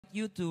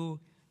you to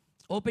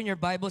open your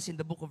Bibles in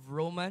the book of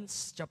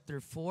Romans,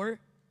 chapter 4.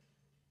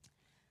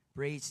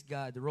 Praise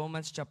God.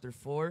 Romans chapter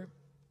 4.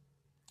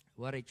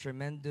 What a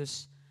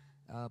tremendous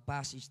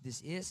passage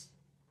this is.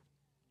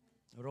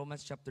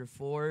 Romans chapter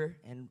 4,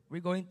 and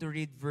we're going to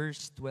read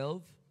verse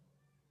 12.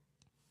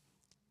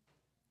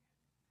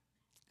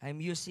 I'm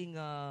using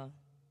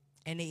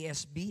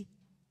NASB,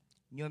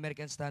 New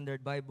American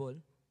Standard Bible.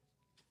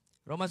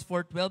 Romans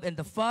 4:12, and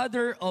the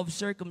father of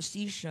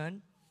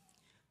circumcision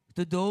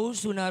to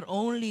those who not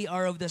only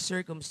are of the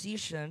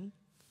circumcision,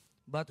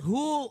 but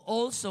who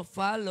also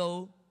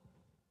follow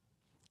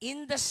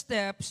in the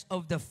steps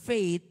of the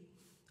faith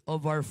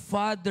of our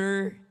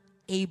father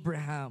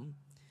Abraham,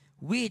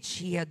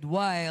 which he had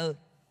while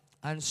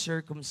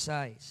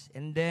uncircumcised.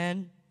 And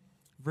then,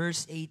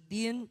 verse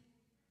 18,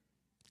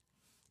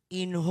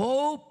 in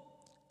hope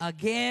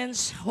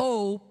against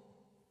hope,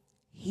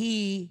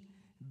 he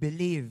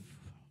believed.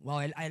 Wow,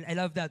 I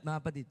love that,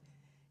 mga kapatid.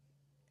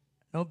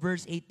 No,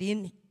 verse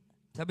 18,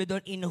 sabi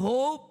doon, in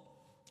hope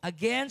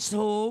against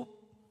hope,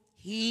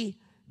 he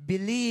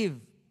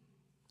believed,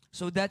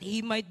 so that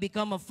he might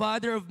become a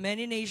father of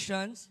many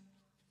nations.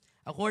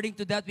 According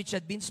to that which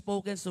had been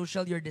spoken, so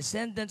shall your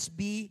descendants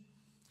be.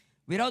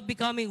 Without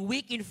becoming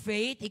weak in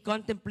faith, he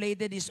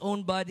contemplated his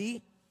own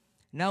body,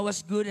 now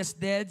as good as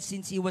dead,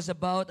 since he was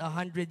about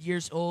 100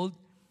 years old,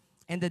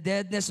 and the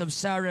deadness of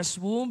Sarah's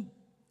womb.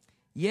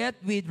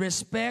 Yet with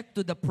respect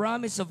to the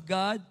promise of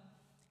God,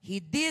 he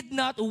did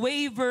not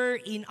waver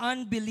in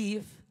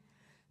unbelief,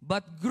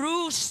 but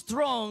grew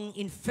strong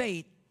in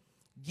faith,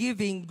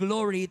 giving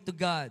glory to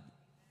God,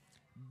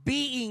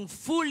 being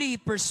fully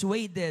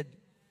persuaded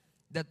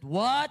that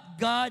what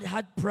God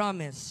had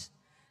promised,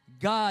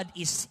 God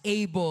is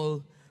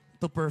able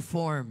to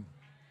perform.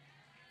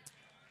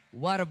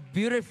 What a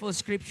beautiful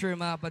scripture,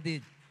 mga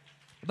kapatid.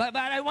 But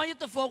I want you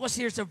to focus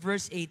here sa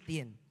verse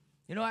 18.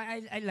 You know,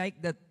 I like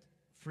that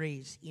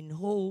phrase, in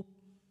hope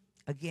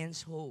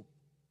against hope,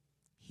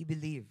 he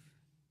believed.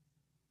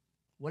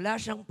 Wala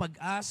siyang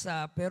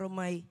pag-asa, pero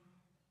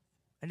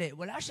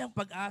wala siyang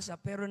pag-asa,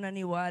 pero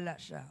naniwala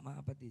siya, mga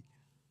kapatid.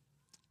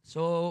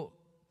 So,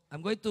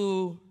 I'm going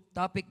to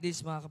topic this,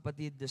 mga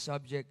kapatid, the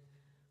subject,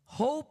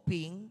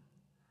 hoping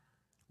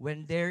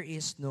when there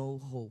is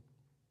no hope.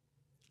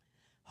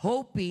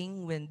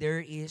 Hoping when there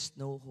is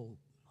no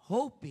hope.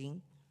 Hoping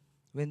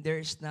when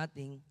there is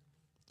nothing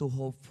to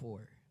hope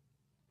for.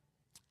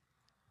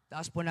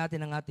 Taas po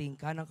natin ang ating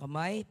kanang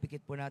kamay,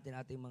 pikit po natin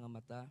ating mga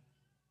mata.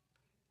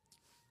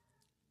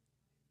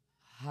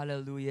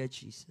 Hallelujah,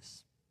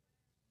 Jesus.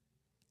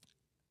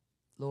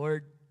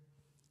 Lord,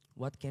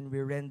 what can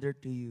we render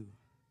to you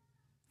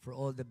for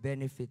all the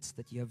benefits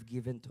that you have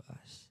given to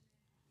us?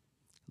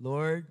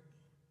 Lord,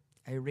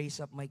 I raise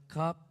up my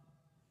cup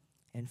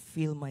and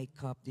fill my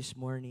cup this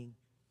morning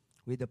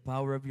with the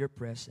power of your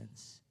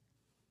presence.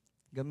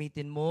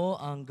 Gamitin mo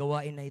ang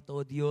gawain na ito,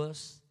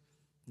 Diyos,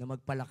 na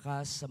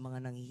magpalakas sa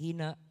mga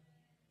nanghihina,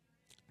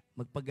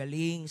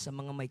 magpagaling sa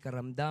mga may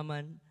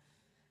karamdaman,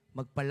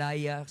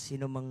 magpalaya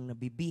sino mang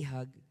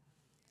nabibihag,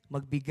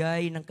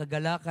 magbigay ng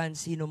kagalakan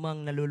sino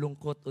mang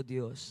nalulungkot, O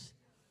Diyos.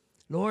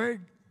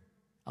 Lord,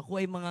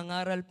 ako ay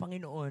mangangaral,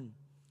 Panginoon,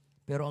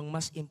 pero ang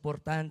mas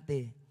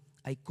importante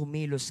ay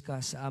kumilos ka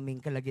sa aming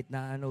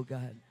kalagitnaan, O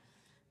God,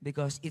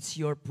 because it's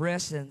your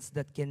presence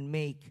that can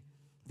make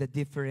the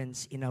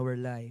difference in our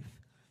life.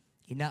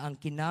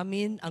 Inaangkin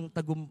namin ang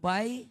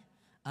tagumpay,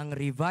 ang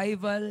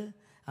revival,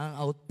 ang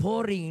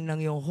outpouring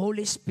ng iyong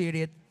Holy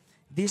Spirit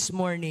this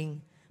morning.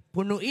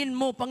 Punuin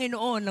mo,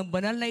 Panginoon, ng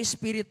banal na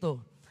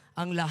Espiritu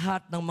ang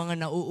lahat ng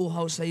mga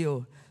nauuhaw sa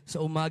iyo sa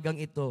umagang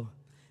ito.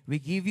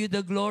 We give you the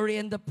glory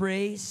and the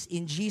praise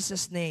in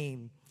Jesus'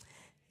 name.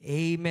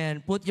 Amen.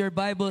 Put your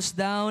Bibles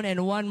down,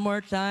 and one more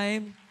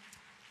time,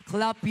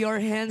 clap your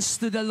hands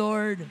to the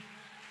Lord.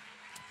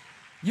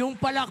 Yung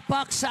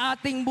palakpak sa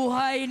ating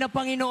buhay na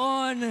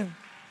Panginoon.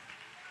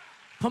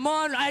 Come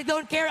on, I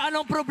don't care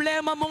anong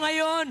problema mo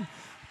ngayon.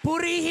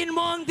 Purihin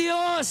mo ang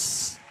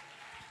Diyos.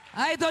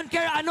 I don't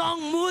care ano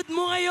ang mood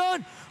mo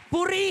ngayon.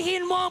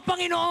 Purihin mo ang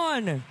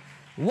Panginoon.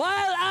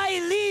 While I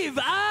live,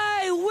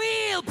 I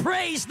will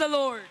praise the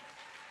Lord.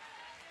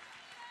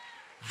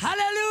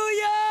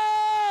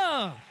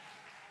 Hallelujah!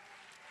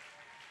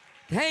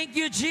 Thank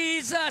you,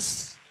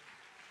 Jesus.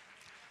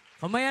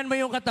 Kamayan mo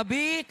yung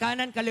katabi,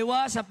 kanan,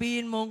 kaliwa,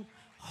 sabihin mong,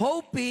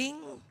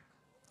 hoping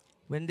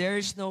when there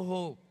is no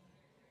hope.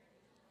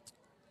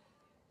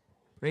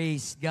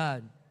 Praise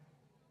God.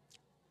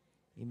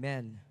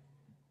 Amen.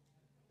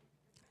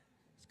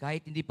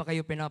 Kahit hindi pa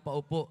kayo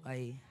pinapaupo,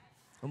 ay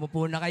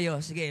umupo na kayo.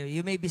 Sige,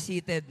 you may be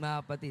seated,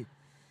 mga kapatid.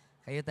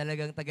 Kayo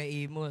talagang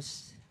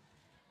taga-imos.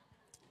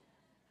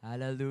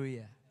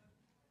 Hallelujah.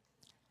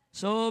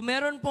 So,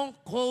 meron pong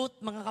quote,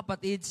 mga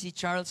kapatid, si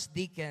Charles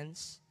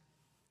Dickens,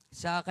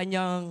 sa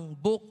kanyang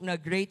book na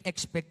Great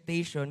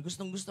Expectation.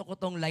 Gustong-gusto ko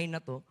tong line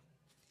na to.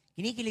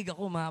 Kinikilig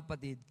ako, mga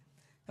kapatid.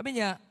 Sabi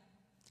niya,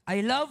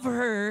 I love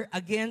her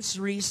against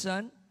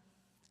reason,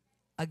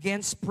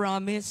 against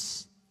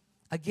promise,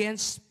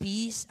 against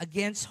peace,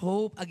 against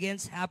hope,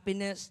 against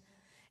happiness,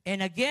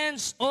 and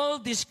against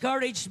all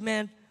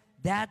discouragement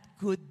that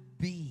could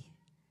be.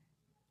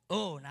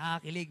 Oh,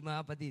 nakakilig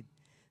mga kapatid.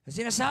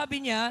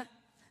 Sinasabi niya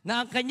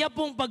na ang kanya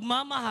pong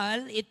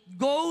pagmamahal, it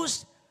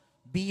goes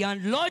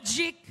beyond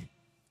logic,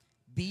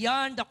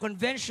 beyond the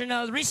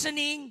conventional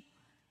reasoning,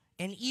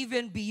 and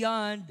even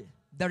beyond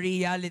the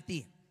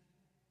reality.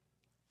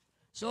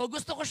 So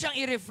gusto ko siyang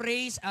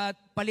i-rephrase at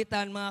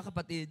palitan mga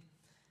kapatid.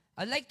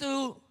 I'd like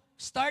to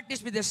start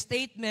this with a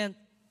statement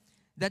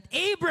that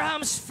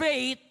Abraham's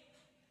faith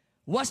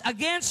was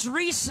against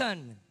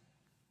reason,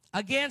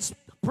 against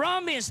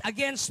promise,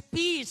 against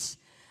peace,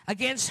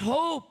 against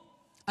hope,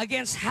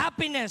 against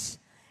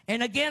happiness,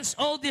 and against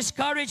all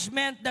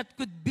discouragement that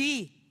could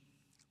be.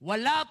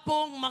 Wala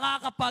pong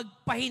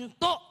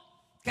makakapagpahinto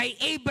kay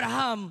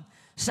Abraham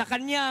sa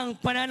kanyang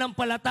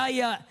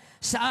pananampalataya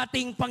sa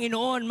ating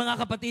Panginoon, mga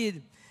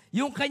kapatid.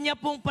 Yung kanya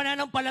pong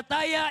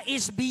pananampalataya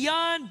is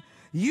beyond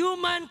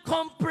human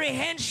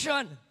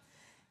comprehension.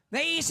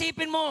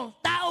 Naiisipin mo,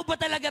 tao ba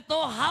talaga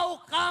to? How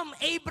come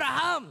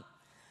Abraham?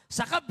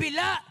 Sa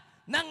kabila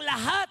ng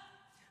lahat,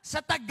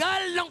 sa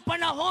tagal ng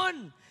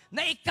panahon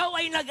na ikaw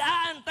ay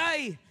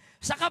nag-aantay,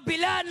 sa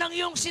kabila ng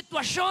iyong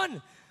sitwasyon,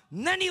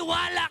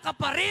 naniwala ka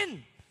pa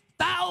rin.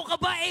 Tao ka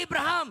ba,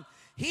 Abraham?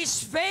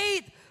 His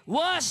faith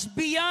was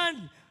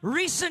beyond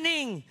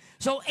reasoning.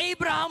 So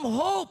Abraham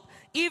hoped,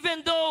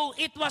 even though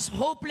it was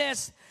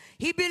hopeless.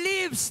 He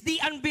believes the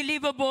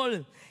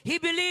unbelievable. He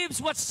believes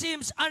what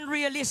seems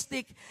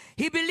unrealistic.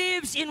 He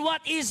believes in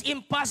what is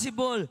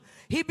impossible.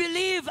 He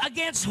believes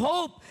against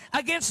hope,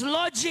 against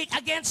logic,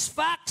 against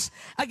facts,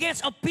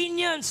 against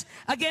opinions,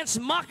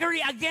 against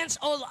mockery, against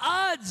all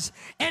odds,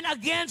 and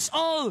against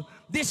all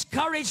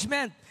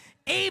discouragement.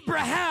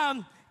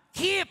 Abraham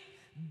keep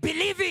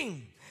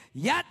believing.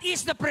 That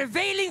is the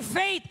prevailing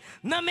faith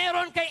na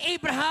meron kay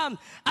Abraham.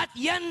 At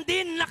yan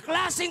din na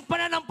klaseng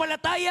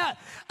pananampalataya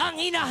ang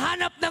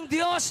hinahanap ng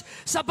Diyos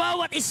sa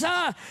bawat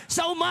isa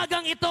sa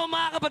umagang ito,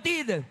 mga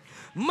kapatid.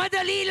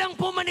 Madali lang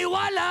po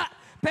maniwala,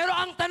 pero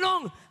ang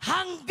tanong,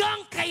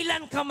 hanggang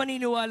kailan ka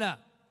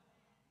maniniwala?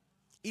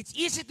 It's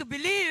easy to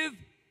believe,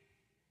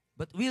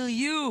 but will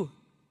you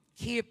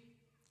keep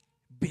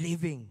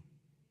believing?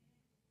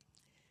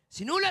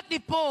 Sinulat ni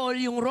Paul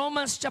yung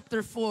Romans chapter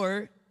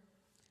 4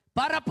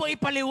 para po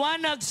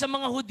ipaliwanag sa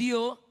mga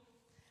Hudyo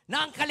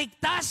na ang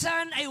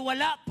kaligtasan ay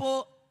wala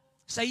po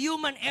sa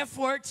human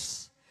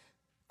efforts,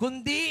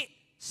 kundi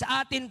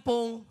sa atin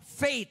pong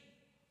faith.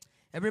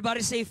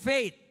 Everybody say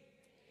faith.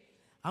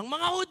 Ang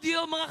mga Hudyo,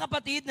 mga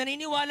kapatid,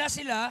 naniniwala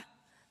sila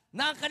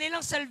na ang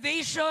kanilang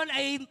salvation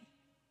ay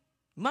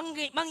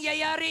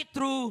mangyayari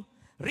through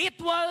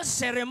rituals,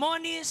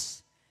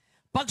 ceremonies,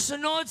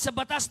 pagsunod sa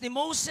batas ni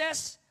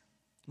Moses,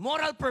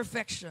 moral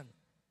perfection.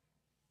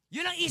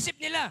 Yun ang isip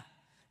nila,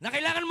 na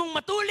kailangan mong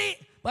matuli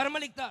para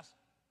maligtas.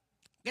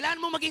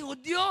 Kailangan mong maging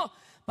Hudyo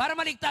para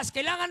maligtas.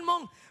 Kailangan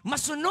mong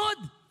masunod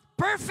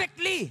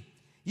perfectly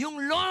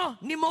yung law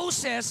ni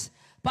Moses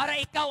para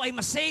ikaw ay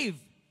masave.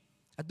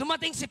 At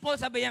dumating si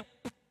Paul, sabi niya,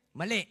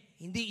 mali.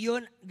 Hindi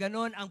yun,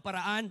 ganon ang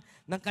paraan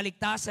ng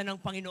kaligtasan ng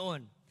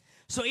Panginoon.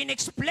 So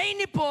in-explain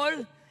ni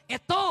Paul,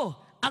 ito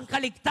ang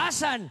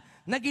kaligtasan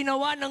na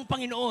ginawa ng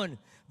Panginoon.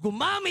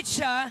 Gumamit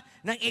siya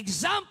ng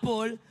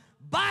example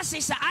base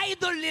sa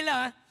idol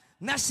nila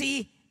na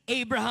si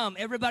Abraham.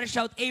 Everybody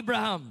shout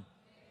Abraham.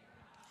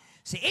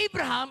 Si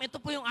Abraham, ito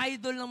po yung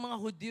idol ng mga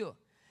Hudyo.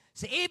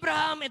 Si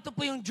Abraham, ito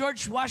po yung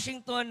George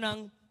Washington ng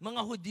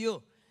mga Hudyo.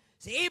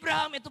 Si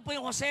Abraham, ito po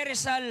yung Jose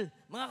Rizal,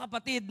 mga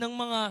kapatid ng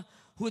mga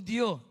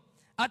Hudyo.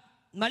 At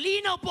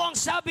malinaw po ang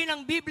sabi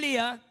ng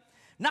Biblia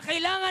na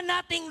kailangan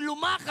nating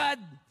lumakad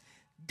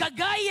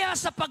gagaya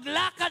sa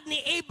paglakad ni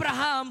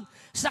Abraham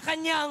sa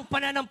kanyang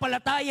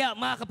pananampalataya,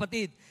 mga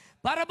kapatid.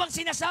 Para bang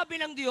sinasabi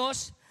ng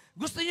Diyos,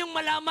 gusto niyong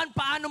malaman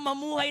paano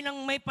mamuhay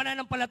ng may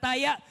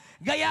pananampalataya?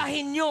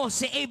 Gayahin niyo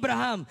si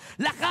Abraham.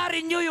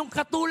 Lakarin niyo yung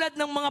katulad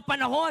ng mga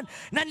panahon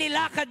na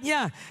nilakad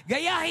niya.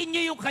 Gayahin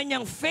niyo yung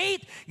kanyang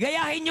faith.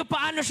 Gayahin niyo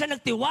paano siya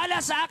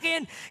nagtiwala sa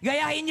akin.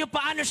 Gayahin niyo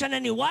paano siya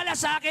naniwala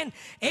sa akin.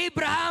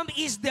 Abraham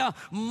is the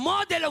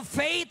model of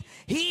faith.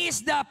 He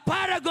is the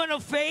paragon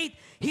of faith.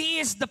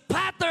 He is the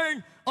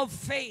pattern of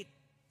faith.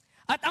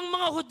 At ang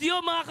mga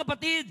Hudyo, mga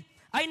kapatid,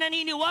 ay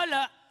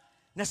naniniwala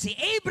na si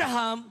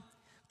Abraham,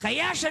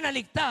 kaya siya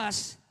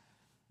naligtas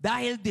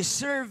dahil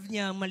deserve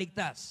niya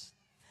maligtas.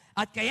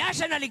 At kaya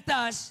siya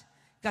naligtas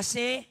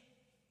kasi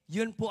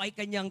yun po ay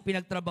kanyang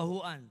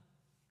pinagtrabahuan.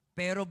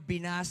 Pero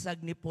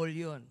binasag ni Paul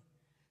yun.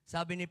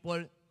 Sabi ni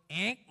Paul,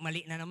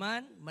 mali na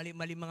naman,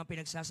 mali-mali mga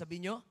pinagsasabi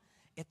nyo.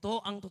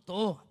 Ito ang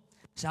totoo.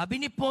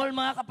 Sabi ni Paul,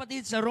 mga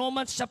kapatid, sa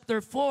Romans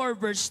chapter 4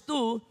 verse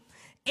 2,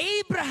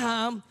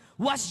 Abraham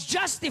was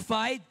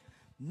justified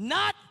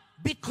not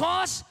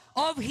because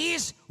of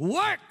his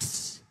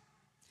works.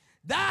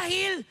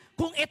 Dahil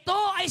kung ito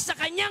ay sa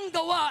kanyang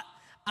gawa,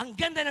 ang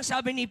ganda ng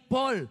sabi ni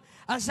Paul.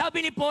 Ang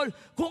sabi ni Paul,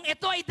 kung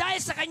ito ay dahil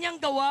sa kanyang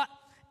gawa,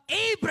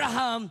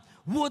 Abraham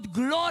would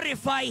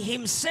glorify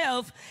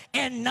himself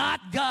and not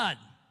God.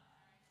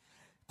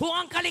 Kung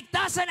ang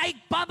kaligtasan ay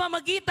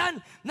pamamagitan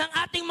ng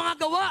ating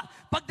mga gawa,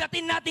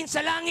 pagdating natin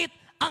sa langit,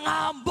 ang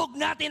hahambog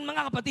natin,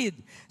 mga kapatid.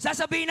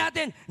 Sasabihin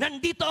natin,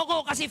 nandito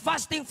ako kasi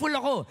fasting full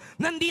ako.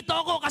 Nandito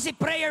ako kasi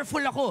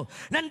prayerful ako.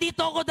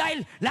 Nandito ako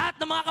dahil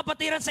lahat ng mga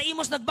kapatiran sa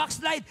Imos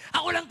nag-backslide.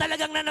 Ako lang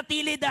talagang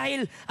nanatili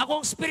dahil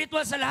ako ang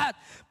spiritual sa lahat.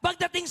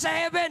 Pagdating sa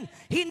heaven,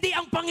 hindi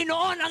ang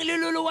Panginoon ang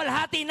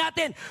liluluwalhati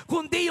natin,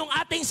 kundi yung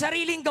ating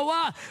sariling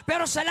gawa.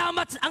 Pero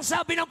salamat, ang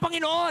sabi ng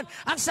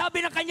Panginoon, ang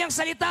sabi ng kanyang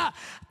salita,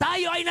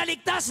 tayo ay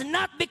naligtas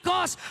not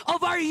because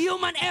of our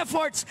human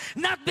efforts,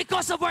 not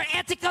because of our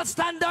ethical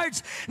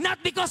standards,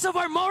 not because of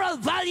our moral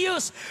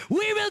values.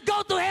 We will go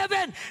to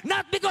heaven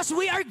not because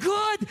we are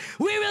good.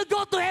 We will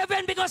go to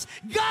heaven because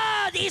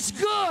God is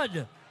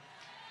good.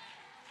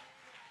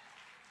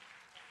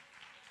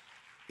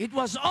 It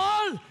was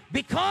all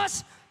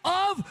because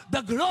of the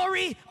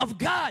glory of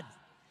God.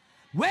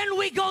 When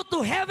we go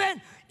to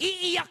heaven,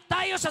 iiyak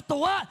tayo sa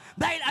tuwa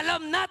dahil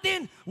alam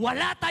natin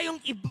wala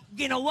tayong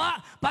ginawa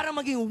para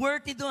maging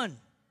worthy doon.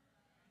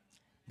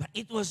 But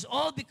it was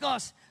all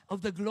because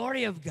of the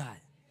glory of God.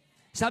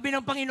 Sabi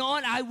ng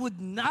Panginoon, I would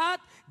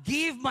not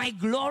give my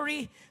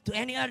glory to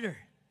any other.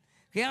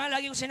 Kaya nga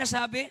lagi kong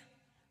sinasabi,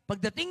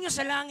 pagdating nyo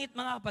sa langit,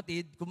 mga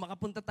kapatid, kung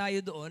makapunta tayo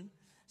doon,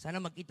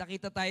 sana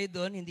magkita-kita tayo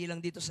doon, hindi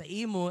lang dito sa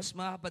Imos,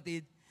 mga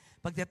kapatid,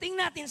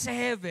 pagdating natin sa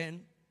heaven,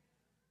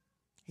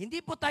 hindi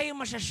po tayo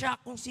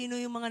masyashock kung sino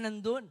yung mga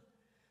nandun.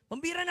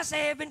 Pambira na sa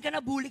heaven ka na,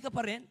 bully ka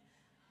pa rin.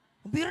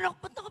 Pambira na,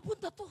 ba't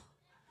nakapunta to?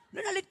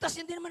 Naligtas,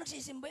 hindi naman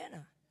nagsisimba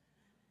yan.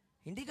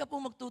 Hindi ka po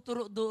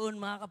magtuturo doon,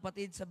 mga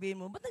kapatid, sabihin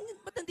mo, ba't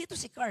nandito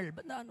si Carl?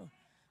 Ba't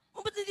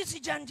nandito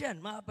si Jan,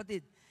 mga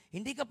kapatid?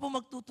 Hindi ka po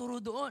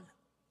magtuturo doon.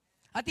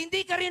 At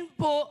hindi ka rin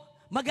po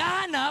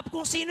maghahanap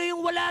kung sino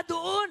yung wala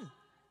doon.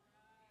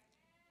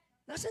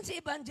 Nasaan si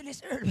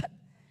Evangelist Earl?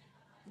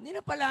 Hindi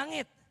na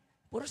palangit.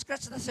 Puro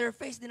scratch the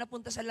surface, di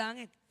napunta sa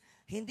langit.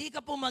 Hindi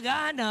ka po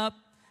maghahanap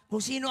kung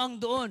sino ang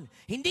doon.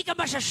 Hindi ka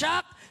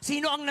masyashock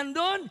sino ang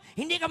nandun.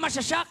 Hindi ka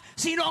masyashock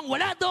sino ang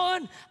wala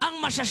doon. Ang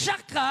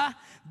masyashock ka,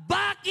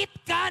 bakit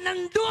ka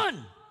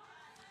nandun?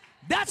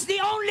 That's the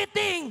only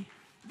thing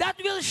that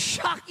will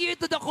shock you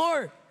to the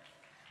core.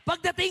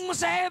 Pagdating mo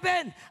sa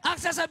heaven, ang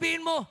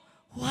sasabihin mo,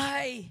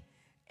 why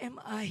am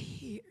I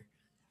here?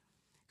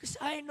 Because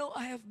I know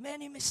I have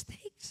many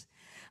mistakes.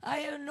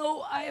 I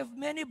know I have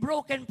many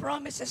broken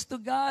promises to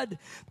God.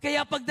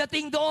 Kaya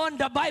pagdating doon,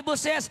 the Bible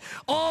says,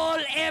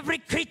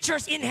 every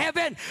creatures in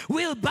heaven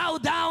will bow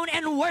down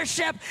and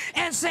worship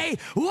and say,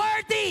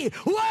 worthy,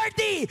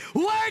 worthy,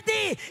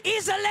 worthy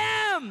is a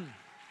Lamb.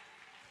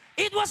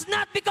 It was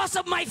not because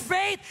of my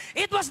faith.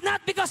 It was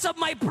not because of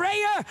my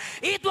prayer.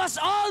 It was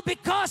all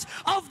because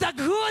of the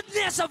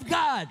goodness of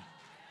God.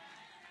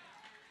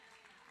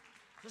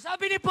 So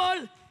sabi ni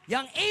Paul,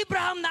 yung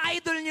Abraham na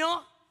idol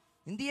nyo,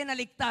 hindi yan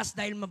naligtas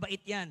dahil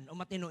mabait yan o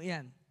matino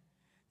yan.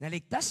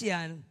 Naligtas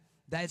yan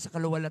dahil sa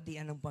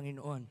kaluwalhatian ng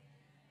Panginoon.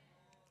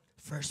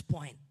 First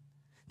point.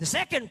 The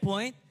second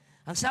point,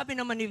 ang sabi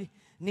naman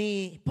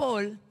ni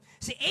Paul,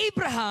 si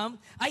Abraham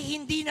ay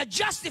hindi na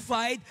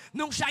justified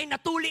nung siya ay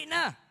natuli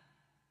na.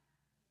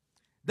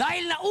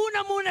 Dahil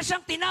nauna muna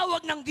siyang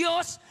tinawag ng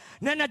Diyos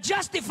na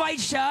na-justified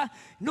siya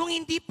nung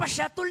hindi pa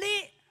siya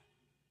tuli.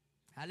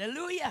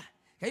 Hallelujah!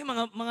 Kayo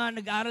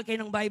mga nag-aaral kayo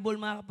ng Bible,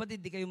 mga kapatid,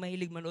 di kayo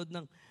mahilig manood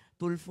ng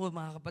Tulfo,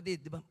 mga kapatid,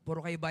 di ba? Puro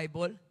kayo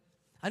Bible.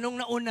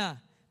 Anong nauna?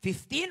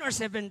 15 or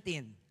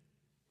 17?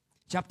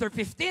 Chapter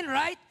 15,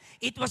 right?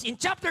 It was in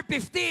chapter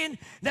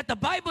 15 that the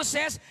Bible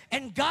says,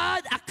 and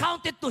God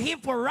accounted to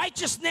him for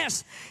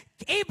righteousness.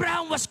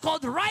 Abraham was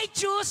called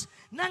righteous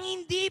nang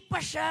hindi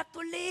pa siya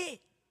tuli.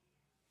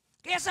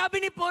 Kaya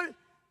sabi ni Paul,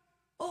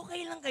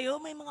 okay lang kayo?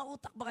 May mga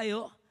utak ba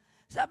kayo?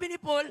 Sabi ni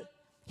Paul,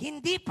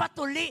 hindi pa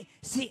tuli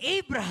si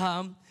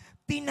Abraham,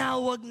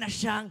 tinawag na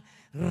siyang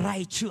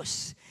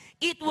righteous.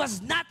 It was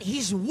not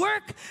his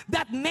work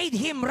that made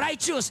him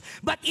righteous,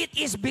 but it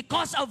is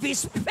because of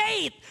his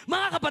faith,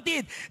 mga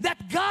kapatid, that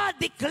God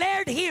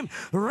declared him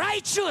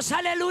righteous.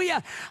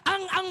 Hallelujah.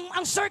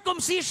 Ang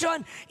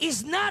circumcision is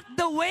not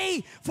the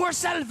way for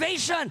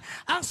salvation.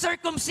 Ang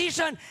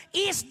circumcision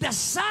is the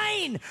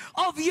sign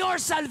of your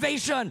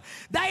salvation.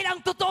 Dahil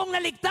ang totoong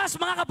naligtas,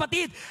 mga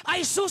kapatid,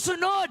 ay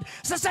susunod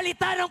sa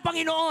salita ng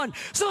Panginoon,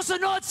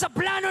 susunod sa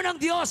plano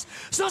ng Diyos,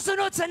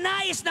 susunod sa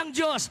nais ng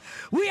Diyos.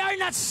 We are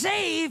not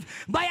saved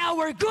by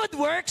our good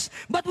works,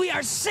 but we are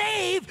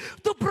saved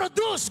to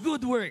produce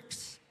good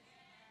works.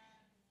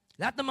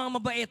 Lahat ng mga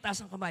mabait,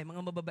 taas ang kamay,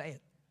 mga mababait.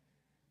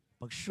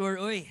 Pag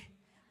sure,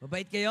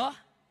 mabait kayo?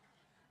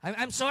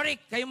 I'm sorry,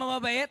 kayo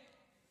mababait?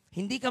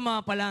 Hindi ka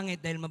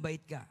mapalangit dahil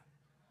mabait ka.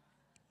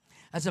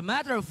 As a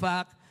matter of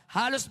fact,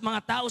 halos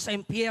mga tao sa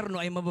impyerno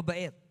ay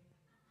mababait.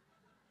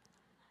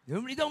 You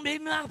don't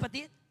believe me, mga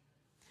kapatid?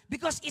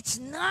 Because it's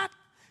not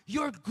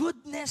your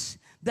goodness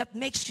that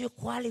makes you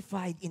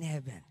qualified in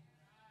heaven.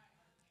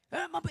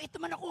 Mabait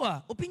naman ako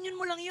Opinion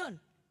mo lang yun.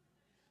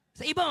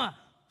 Sa iba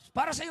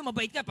para sa iyo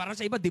mabait ka, para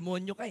sa iba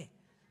demonyo ka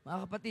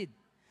mga kapatid.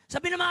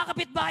 Sabi ng mga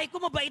kapitbahay ko,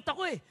 mabait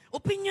ako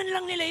Opinion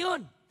lang nila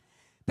yun.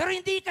 Pero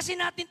hindi kasi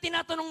natin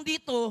tinatanong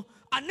dito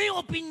ano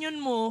yung opinion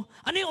mo,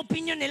 ano yung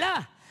opinion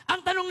nila. Ang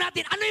tanong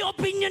natin, ano yung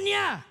opinion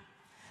niya?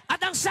 At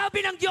ang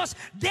sabi ng Diyos,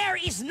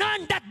 there is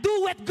none that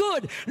doeth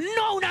good,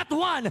 no, not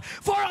one.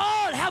 For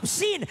all have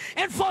sinned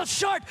and fall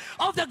short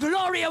of the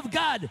glory of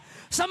God.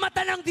 Sa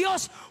mata ng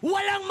Diyos,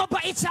 walang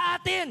mabait sa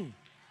atin.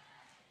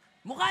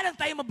 Mukha lang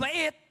tayo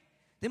mabait.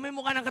 Tingnan mo yung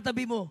mukha ng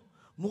katabi mo.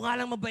 Mukha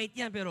lang mabait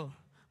yan, pero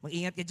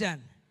mag-ingat ka dyan.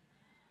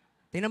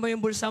 Tingnan mo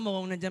yung bulsa mo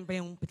kung nandyan pa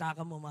yung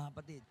pitaka mo, mga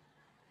kapatid.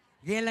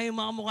 Ganyan lang yung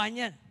mga mukha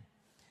niyan.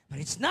 But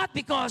it's not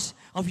because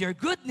of your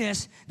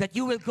goodness that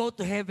you will go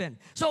to heaven.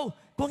 So,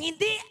 kung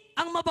hindi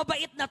ang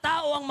mababait na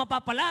tao ang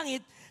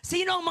mapapalangit,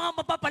 sino ang mga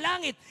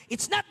mapapalangit?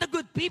 It's not the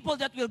good people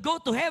that will go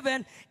to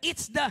heaven,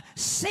 it's the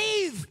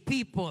saved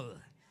people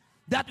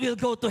that will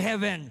go to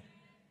heaven.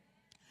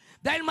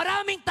 Dahil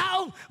maraming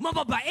taong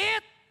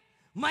mababait,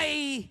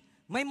 may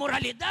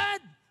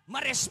moralidad,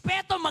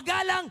 marespeto,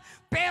 magalang,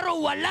 pero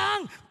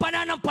walang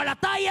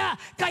pananampalataya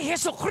kay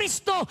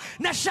Jesucristo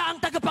na siya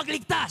ang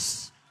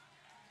tagapagligtas.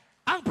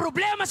 Ang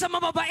problema sa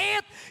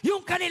mababait,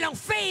 yung kanilang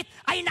faith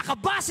ay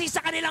nakabase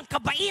sa kanilang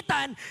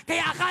kabaitan,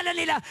 kaya akala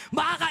nila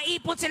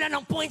makakaipon sila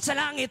ng points sa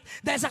langit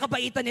dahil sa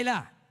kabaitan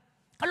nila.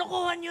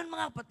 Kalokohan yun,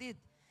 mga kapatid.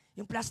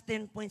 Yung plus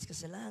 10 points ka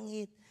sa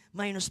langit,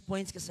 minus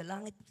points ka sa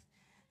langit.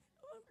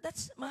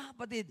 That's, mga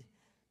kapatid,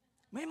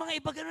 may mga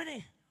iba ganun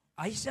eh.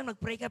 Ayos yan,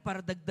 mag-pray ka para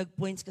dagdag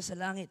points ka sa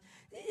langit.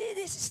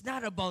 This is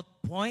not about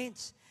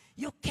points.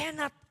 You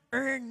cannot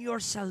earn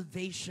your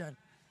salvation.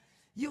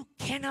 You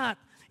cannot.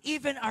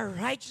 Even our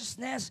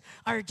righteousness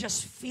are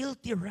just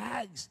filthy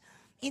rags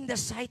in the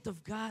sight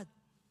of God.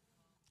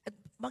 At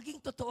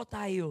maging totoo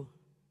tayo.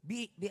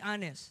 Be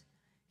honest.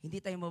 Hindi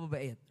tayo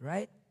mababait,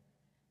 right?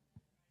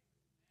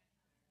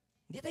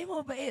 Hindi tayo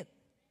mababait.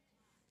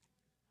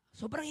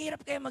 Sobrang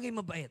hirap kayo maging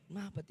mabait,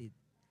 mga kapatid.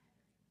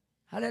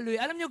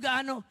 Hallelujah. Alam nyo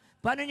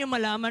paano nyo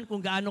malaman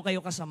kung gaano kayo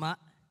kasama?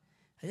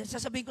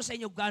 Sasabihin ko sa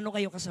inyo, gaano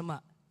kayo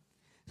kasama.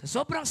 Sa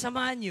sobrang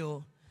sama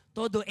nyo,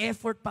 todo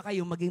effort pa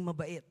kayo maging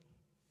mabait.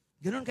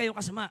 Ganon kayo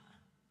kasama.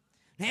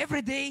 Na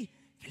everyday,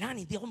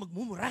 kailangan hindi ako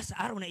magmumura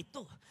sa araw na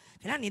ito.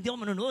 Kailangan hindi ako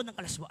manonood ng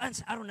kalaswaan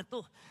sa araw na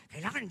ito.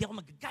 Kailangan hindi ako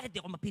magagalit, hindi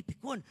ako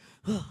mapipikon.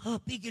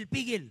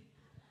 Pigil.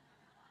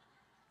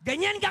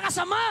 Ganyan ka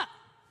kasama.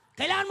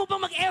 Kailangan mo pa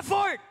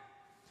mag-effort.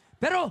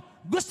 Pero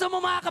gusto mo,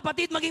 mga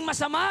kapatid, maging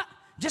masama?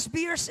 Just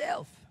be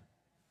yourself.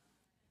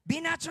 Be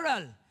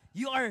natural.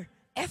 You are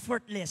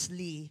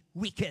effortlessly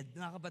wicked,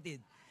 mga kapatid.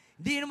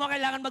 Hindi mo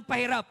kailangan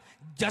magpahirap.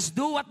 Just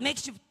do what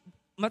makes you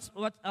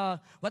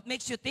what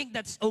makes you think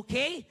that's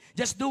okay.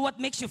 Just do what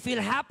makes you feel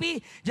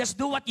happy. Just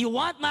do what you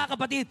want, mga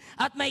kapatid.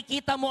 At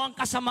makikita mo ang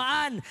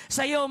kasamaan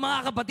sa iyo,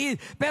 mga kapatid.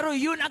 Pero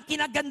yun ang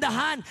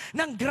kinagandahan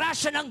ng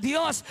grasya ng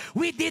Diyos.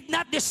 We did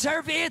not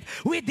deserve it.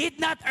 We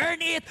did not earn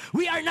it.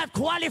 We are not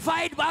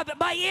qualified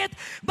by it.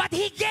 But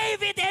He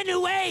gave it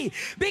anyway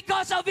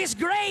because of His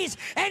grace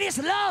and His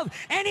love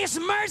and His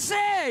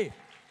mercy.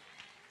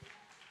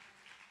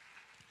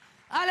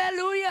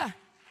 Hallelujah.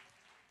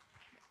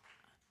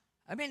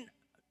 I mean,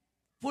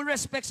 full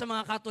respect sa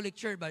mga Catholic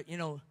Church, but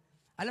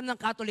alam ng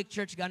Catholic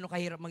Church gaano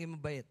kahirap maging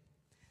mabait.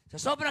 Sa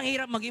sobrang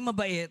hirap maging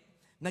mabait,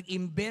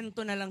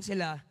 nag-imbento na lang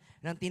sila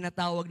ng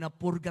tinatawag na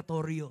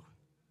purgatorio.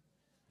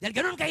 Dahil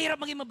ganun kahirap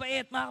maging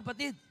mabait, mga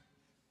kapatid.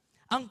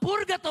 Ang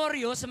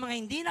purgatorio, sa mga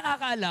hindi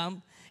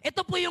nakakaalam,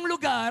 ito po yung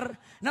lugar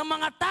ng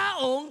mga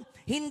taong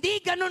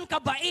hindi ganun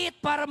kabait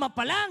para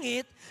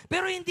mapalangit,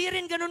 pero hindi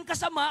rin ganun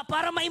kasama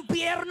para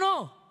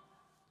maimpyerno.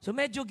 So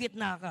medyo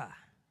gitna ka.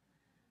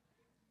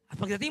 At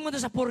pagdating mo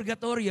doon sa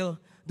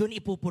purgatorio, doon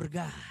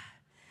ipupurga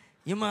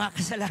yung mga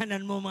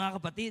kasalanan mo, mga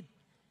kapatid.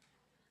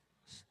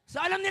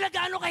 So alam nila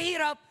gaano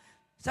kahirap.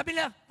 Sabi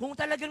nila, kung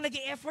talagang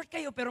nag-i-effort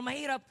kayo pero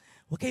mahirap,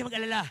 huwag kayong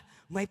mag-alala,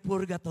 may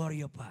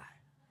purgatorio pa.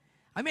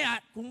 I mean,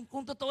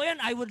 kung totoo yan,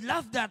 I would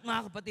love that,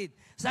 mga kapatid.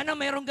 Sana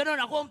mayroong ganun.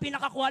 Ako ang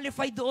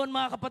pinaka-qualified doon,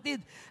 mga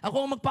kapatid.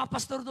 Ako ang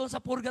magpapastor doon sa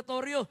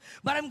purgatorio.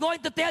 But I'm going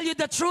to tell you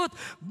the truth.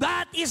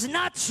 That is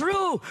not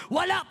true.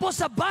 Wala po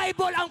sa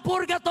Bible ang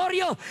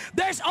purgatorio.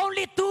 There's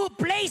only two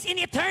places in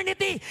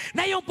eternity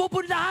na yung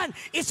pupuntahan.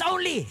 It's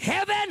only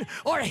heaven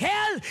or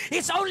hell.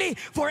 It's only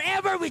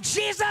forever with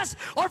Jesus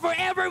or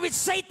forever with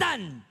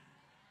Satan.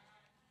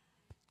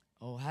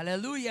 Oh,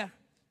 hallelujah.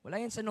 Wala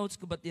yan sa notes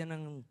ko, ba't yan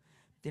ang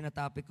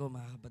tinatapik ko,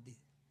 mga kapatid?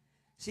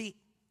 See,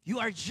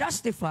 you are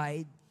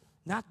justified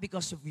not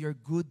because of your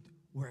good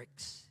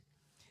works.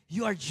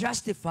 You are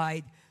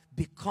justified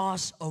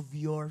because of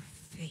your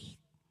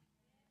faith.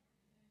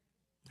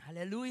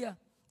 Hallelujah.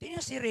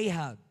 Tingnan si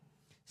Rahab.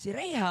 Si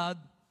Rahab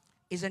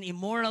is an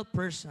immoral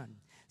person.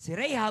 Si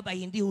Rahab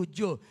ay hindi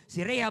Hudyo.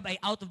 Si Rahab ay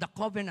out of the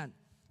covenant.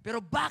 Pero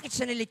bakit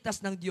siya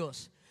niligtas ng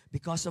Diyos?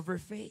 Because of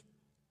her faith.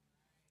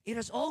 It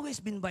has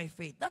always been by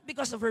faith, not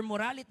because of her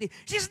morality.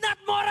 She's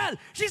not moral.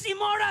 She's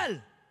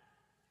immoral.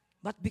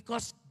 But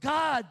because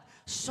God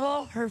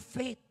saw her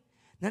faith,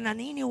 na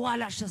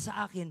naniniwala siya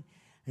sa akin,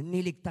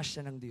 niligtas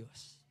siya ng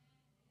Diyos.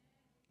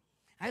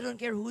 I don't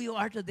care who you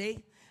are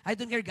today. I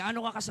don't care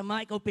gaano ka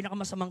kasama, ikaw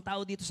pinakamasamang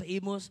tao dito sa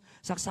Imos,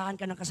 saksahan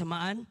ka ng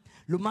kasamaan,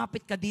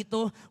 lumapit ka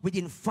dito,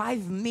 within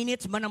 5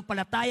 minutes,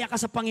 manampalataya ka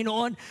sa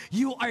Panginoon,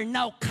 you are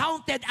now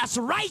counted as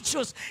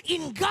righteous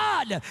in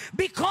God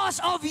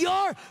because of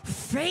your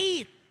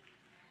faith.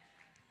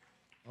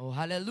 Oh,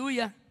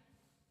 hallelujah.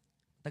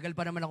 Tagal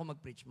pa naman ako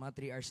mag-preach, mga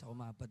 3 hours ako,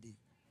 mga kapatid.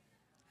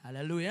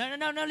 Hallelujah.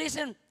 Now,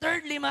 listen.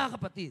 Thirdly, mga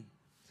kapatid,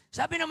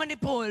 sabi naman ni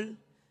Paul,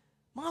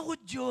 mga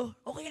Hudyo,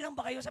 okay lang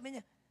ba kayo? Sabi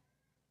niya,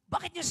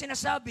 bakit niyo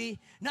sinasabi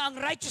na ang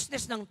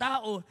righteousness ng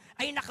tao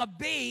ay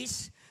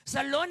nakabase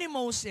sa law ni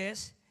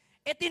Moses,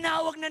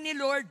 tinawag na ni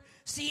Lord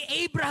si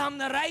Abraham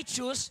na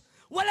righteous,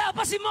 wala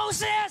pa si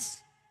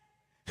Moses!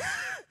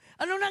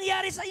 Anong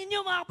nangyari sa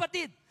inyo, mga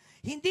kapatid?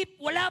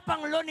 Wala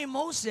pang law ni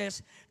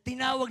Moses,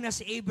 tinawag na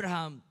si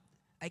Abraham,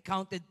 I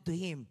counted to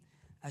him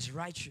as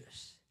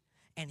righteous.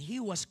 And he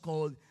was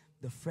called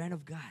the friend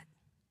of God.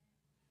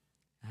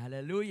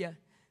 Hallelujah.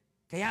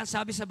 Kaya ang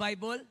sabi sa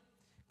Bible,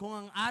 kung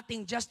ang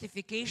ating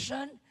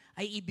justification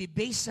ay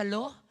ibibase sa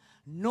law,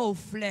 no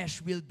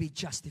flesh will be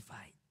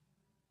justified.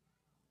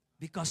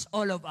 Because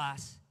all of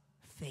us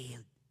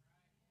failed.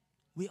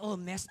 We all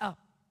messed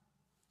up.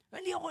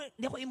 Hindi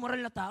ako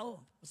immoral na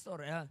tao.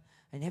 Pastor,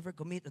 I never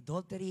commit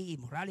adultery,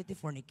 immorality,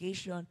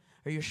 fornication.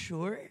 Are you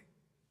sure?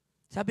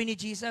 Sabi ni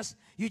Jesus,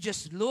 you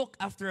just look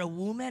after a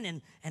woman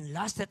and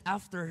lusted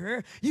after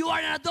her. You are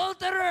an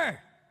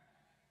adulterer.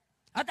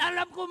 At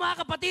alam ko,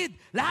 mga kapatid,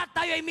 lahat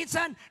tayo ay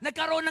minsan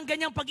nagkaroon ng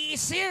ganyang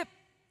pag-iisip.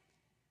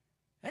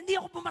 Hindi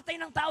ako pumatay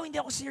ng tao, hindi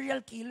ako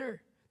serial killer.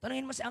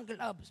 Tanungin mo si Uncle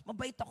Abs,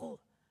 mabait ako.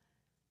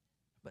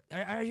 But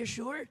are you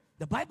sure?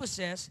 The Bible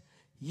says,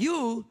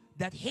 you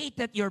that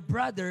hated your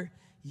brother,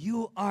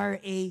 you are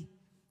a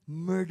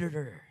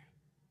murderer.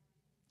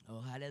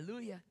 Oh,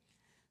 hallelujah.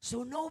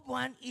 So no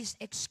one is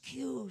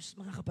excused,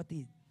 mga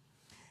kapatid.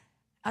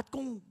 At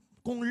kung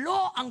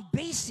law ang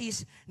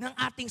basis ng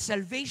ating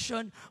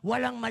salvation,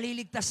 walang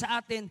maliligtas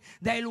sa atin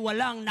dahil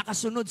walang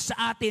nakasunod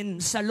sa atin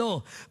sa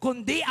law.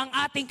 Kundi ang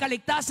ating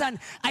kaligtasan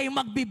ay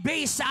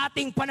magbe-base sa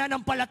ating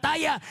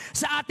pananampalataya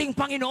sa ating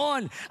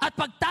Panginoon. At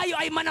pag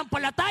tayo ay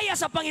manampalataya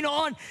sa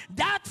Panginoon,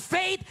 that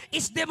faith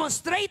is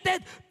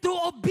demonstrated to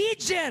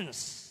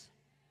obedience.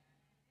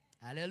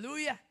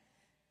 Hallelujah.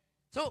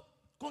 So,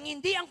 kung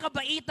hindi ang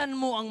kabaitan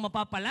mo ang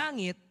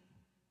mapapalangit,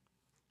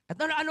 at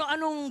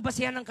anong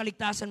basihan ng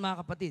kaligtasan,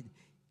 mga kapatid?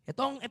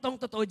 Itong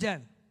totoo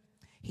dyan.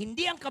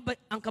 Hindi ang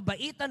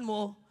kabaitan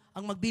mo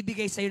ang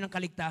magbibigay sa iyo ng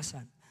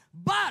kaligtasan.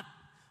 But,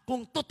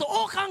 kung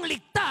totoo kang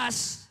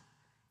ligtas,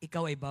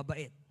 ikaw ay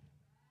babait.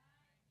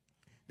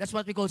 That's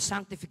what we call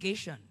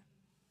sanctification.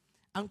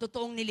 Ang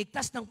totoong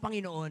niligtas ng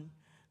Panginoon,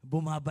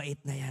 bumabait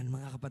na yan,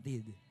 mga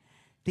kapatid.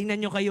 Tingnan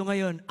nyo kayo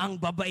ngayon, ang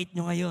babait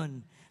nyo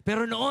ngayon.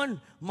 Pero noon,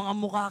 mga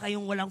mukha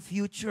kayong walang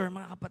future,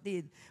 mga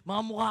kapatid.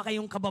 Mga mukha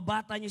kayong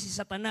kababata nyo si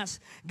Satanas.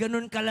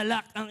 Ganun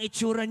kalalak ang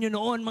itsura nyo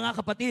noon, mga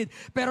kapatid.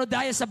 Pero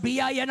dahil sa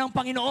biyaya ng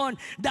Panginoon,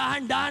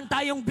 dahan-dahan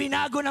tayong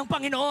binago ng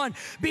Panginoon.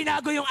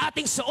 Binago yung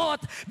ating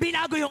suot,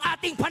 binago yung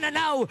ating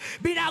pananaw,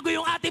 binago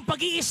yung ating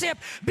pag-iisip,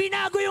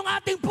 binago yung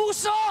ating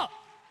puso.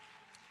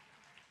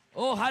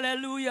 Oh,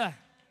 hallelujah.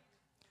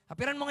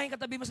 Hapiran mo ngayon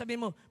katabi mo,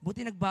 sabihin mo,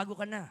 buti nagbago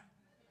ka na.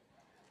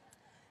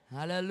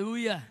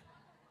 Hallelujah.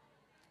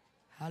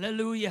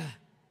 Hallelujah.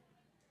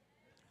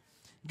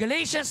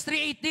 Galatians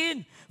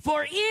 3:18,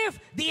 for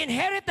if the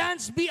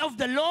inheritance be of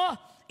the law,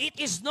 it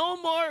is no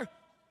more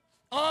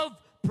of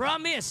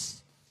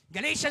promise.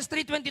 Galatians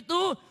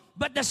 3:22,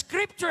 but the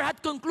scripture had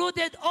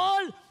concluded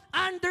all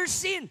under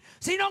sin.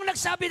 Sino ang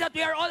nagsabi that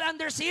we are all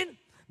under sin?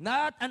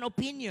 Not an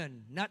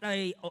opinion, not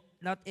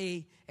a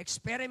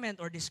experiment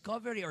or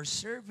discovery or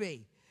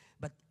survey,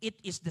 but it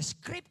is the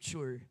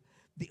scripture,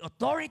 the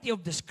authority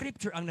of the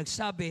scripture ang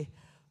nagsabi,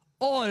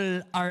 all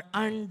are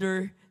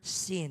under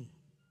sin.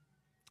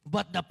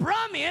 But the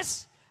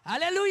promise,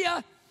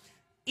 hallelujah,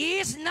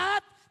 is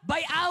not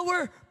by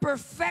our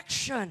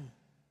perfection,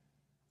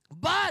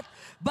 but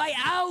by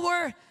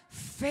our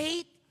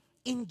faith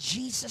in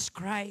Jesus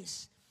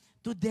Christ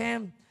to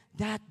them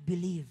that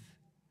believe.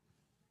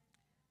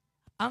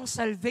 Ang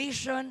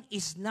salvation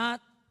is not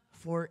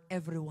for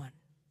everyone.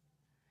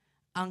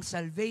 Ang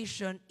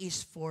salvation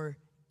is for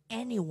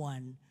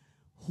anyone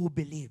who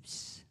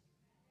believes.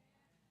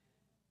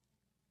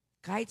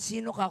 Kahit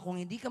sino ka, kung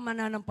hindi ka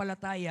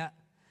mananampalataya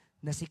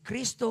na si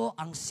Kristo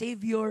ang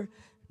Savior,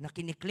 na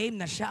kiniklaim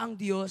na siya ang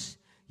Diyos,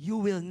 you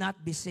will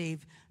not be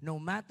saved no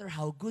matter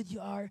how good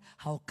you are,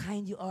 how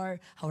kind you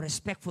are, how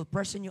respectful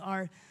person you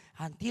are.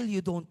 Until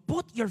you don't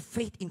put your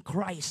faith in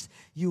Christ,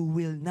 you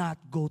will not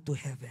go to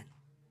heaven.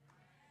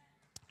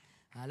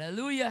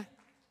 Hallelujah.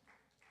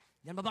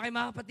 Yan ba kayo,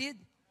 mga kapatid?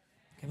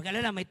 Kaya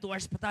mag-alala, may 2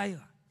 hours pa tayo.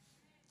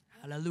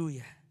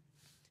 Hallelujah.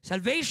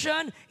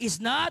 Salvation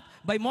is not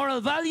by moral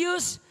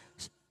values,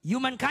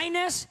 human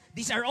kindness.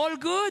 These are all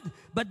good,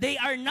 but they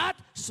are not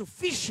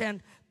sufficient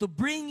to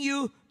bring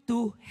you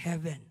to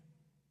heaven.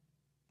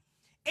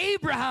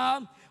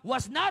 Abraham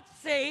was not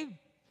saved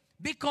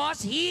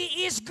because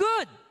he is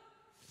good.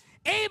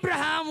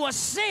 Abraham was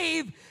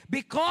saved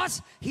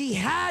because he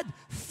had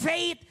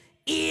faith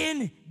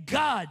in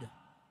God.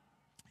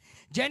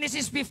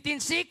 Genesis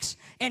 15:6,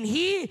 and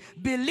he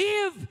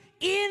believed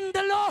in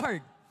the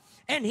Lord,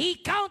 and he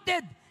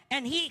counted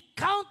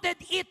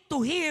it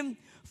to him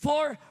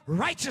for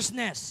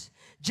righteousness.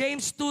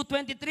 James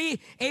 2:23,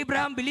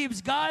 Abraham believes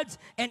God,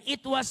 and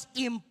it was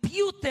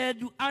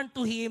imputed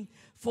unto him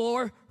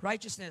for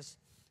righteousness.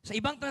 Sa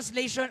ibang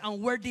translation, ang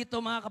word dito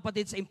mga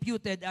kapatid sa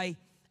imputed ay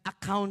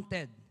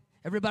accounted.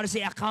 Everybody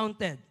say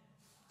accounted.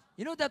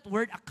 You know that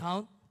word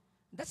account?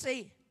 That's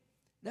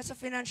a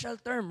financial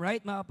term,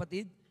 right mga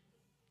kapatid?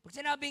 Pag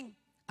sinabing,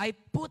 I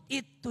put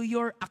it to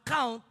your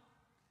account,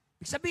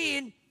 ibig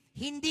sabihin,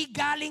 hindi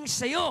galing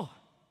sa'yo.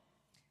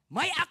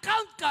 May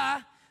account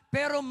ka,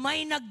 pero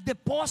may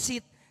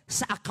nag-deposit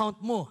sa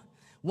account mo.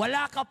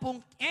 Wala ka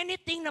pong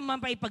anything na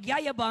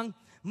maipagyayabang,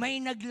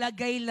 may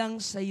naglagay lang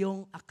sa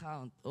iyong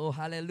account. Oh,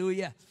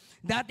 hallelujah.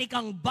 Dati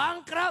kang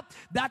bankrupt,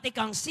 dati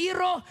kang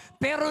zero,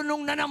 pero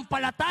nung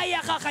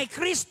nanampalataya ka kay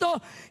Kristo,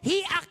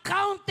 He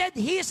accounted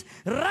His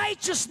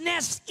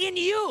righteousness in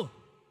you.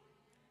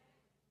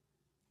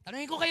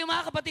 Tanungin ko kayo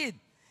mga kapatid,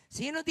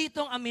 sino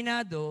ditong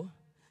aminado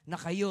na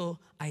kayo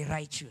ay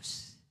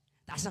righteous?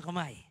 Taas ang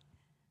kamay.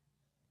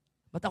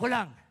 Ba't ako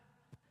lang?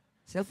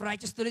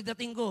 Self-righteous tuloy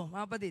dating ko,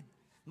 mga kapatid.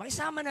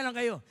 Makisama na lang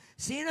kayo.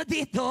 Sino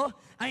dito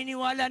ay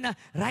niwala na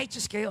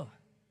righteous kayo?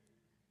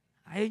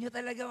 Ayaw nyo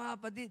talaga mga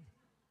kapatid.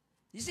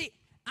 You see,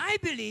 I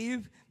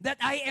believe that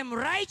I am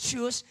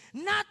righteous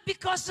not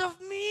because of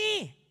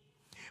me,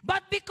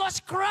 but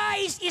because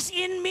Christ is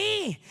in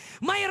me.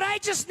 My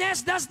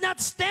righteousness does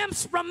not stem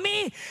from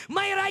me.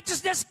 My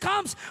righteousness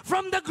comes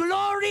from the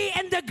glory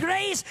and the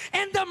grace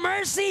and the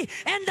mercy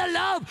and the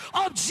love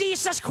of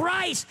Jesus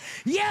Christ.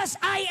 Yes,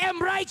 I am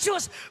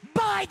righteous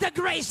by the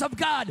grace of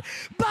God,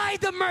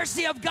 by the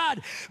mercy of God,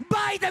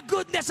 by the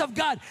goodness of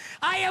God.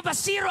 I have a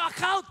zero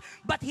account,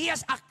 but He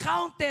has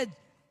accounted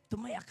to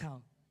my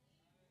account.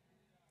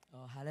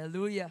 Oh,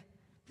 hallelujah.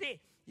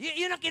 See,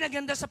 yun ang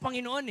kinaganda sa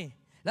Panginoon eh.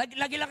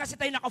 Lagi lang kasi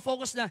tayo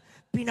nakafocus na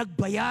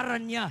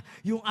pinagbayaran niya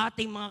yung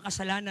ating mga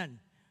kasalanan.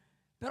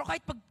 Pero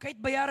kahit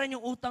bayaran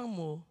yung utang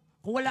mo,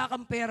 kung wala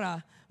kang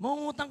pera,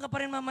 mangungutang ka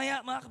pa rin mamaya,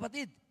 mga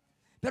kapatid.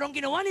 Pero ang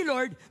ginawa ni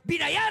Lord,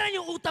 binayaran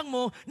yung utang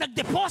mo,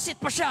 nag-deposit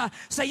pa siya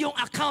sa iyong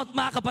account,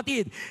 mga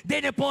kapatid.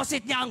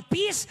 Dineposit niya ang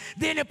peace,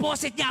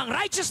 dineposit niya ang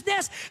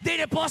righteousness,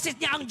 dineposit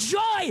niya ang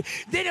joy,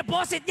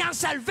 dineposit niya ang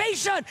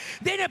salvation,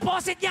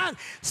 dineposit niya ang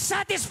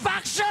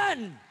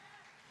satisfaction.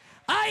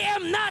 I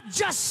am not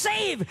just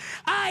saved,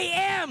 I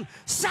am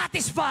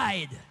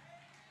satisfied.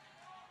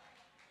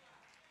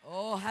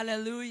 Oh,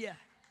 hallelujah.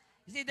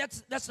 You see,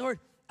 that's the word,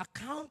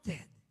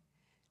 accounted.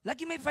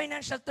 Lagi may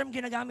financial term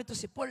ginagamit to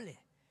si Paul eh.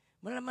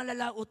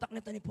 Malala utak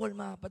nito ni Paul,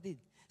 mga kapatid.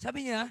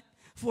 Sabi niya,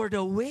 for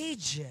the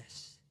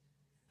wages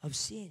of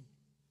sin.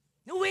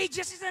 The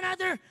wages is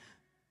another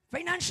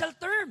financial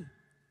term.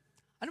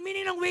 Ano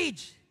meaning ng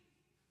wage?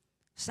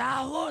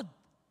 Sahod.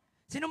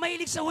 Sino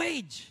mahilig sa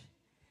wage?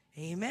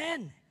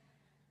 Amen.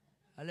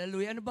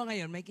 Hallelujah. Ano ba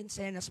ngayon? May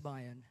kinsenas ba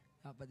ngayon,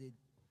 kapatid?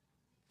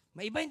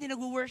 May iba hindi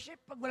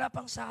nag-worship pag wala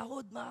pang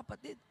sahod, mga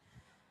kapatid.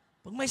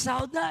 Pag may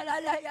sahod na,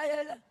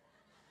 alala.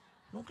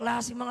 Anong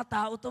klase mga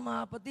tao to,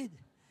 mga kapatid?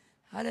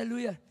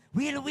 Hallelujah.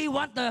 We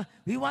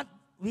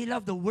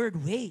love the word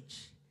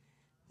wage.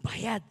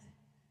 Bayad.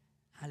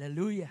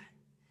 Hallelujah.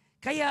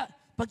 Kaya,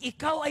 pag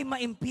ikaw ay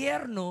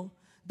maimpyerno,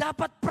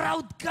 dapat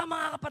proud ka,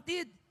 mga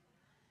kapatid.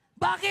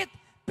 Bakit?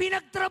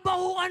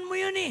 Pinagtrabahuan mo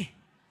yun eh.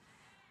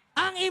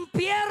 Ang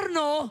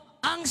impyerno,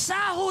 ang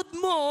sahod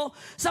mo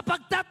sa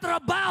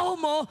pagtatrabaho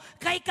mo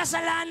kay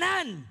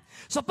kasalanan.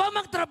 So pag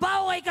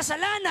magtrabaho kay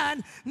kasalanan,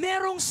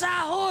 merong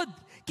sahod.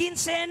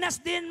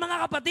 Kinsenas din,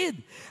 mga kapatid.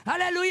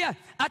 Hallelujah.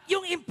 At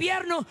yung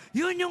impyerno,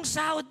 yun yung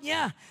sahod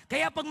niya.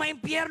 Kaya pag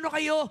maimpyerno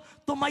kayo,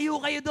 tumayo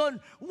kayo doon.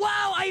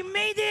 Wow, I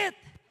made it!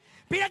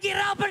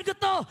 Pinaghirapan ko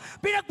to.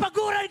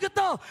 Pinagpaguran ko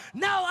to.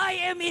 Now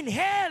I am in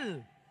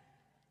hell.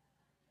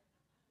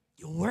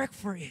 You work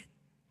for it.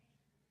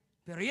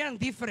 Pero yan ang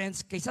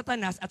difference kay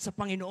Satanas at sa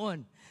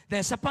Panginoon.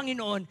 Dahil sa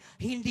Panginoon,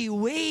 hindi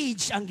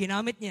wage ang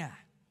ginamit niya.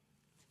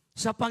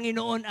 Sa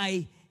Panginoon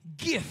ay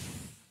gift.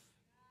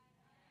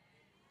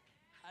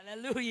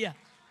 Hallelujah.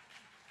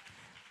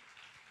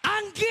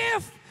 Ang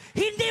gift,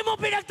 hindi mo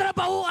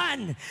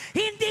pinagtrabahuan,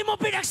 hindi mo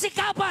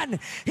pinagsikapan,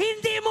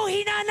 hindi mo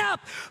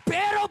hinanap,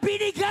 pero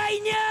binigay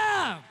niya.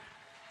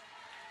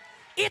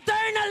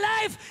 Eternal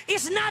life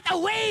is not a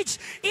wage.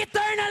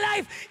 Eternal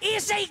life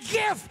is a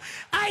gift.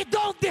 I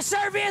don't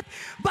deserve it,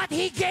 but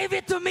He gave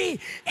it to me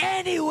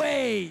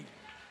anyway.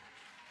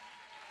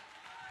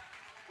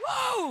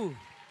 Whoa!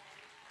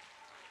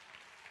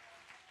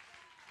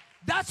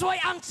 That's why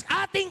ang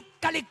ating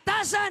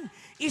kaligtasan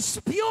is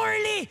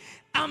purely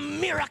a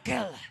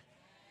miracle.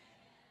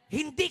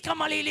 Hindi ka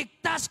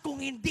maliligtas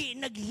kung hindi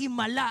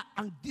naghimala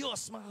ang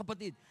Diyos, mga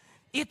kapatid.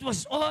 It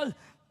was all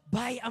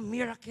by a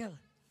miracle.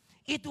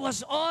 It was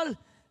all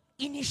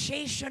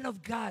initiation of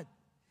God.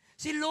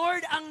 Si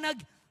Lord ang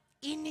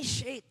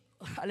nag-initiate.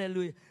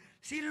 Hallelujah.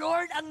 Si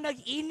Lord ang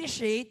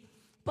nag-initiate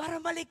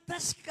para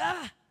maligtas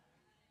ka.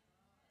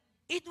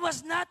 It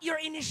was not your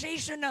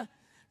initiation na,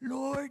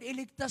 Lord,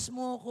 iligtas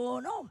mo ko.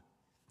 No.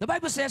 The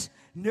Bible says,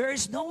 there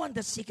is no one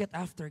that seeketh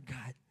after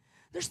God.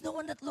 There's no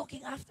one that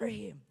looking after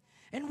Him.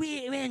 And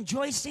we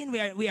enjoy sin.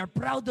 We are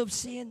proud of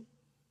sin.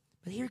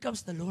 But here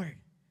comes the Lord.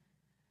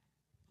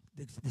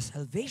 The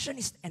salvation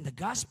and the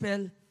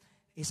gospel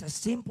is as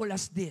simple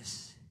as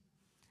this.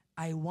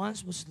 I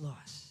once was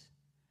lost,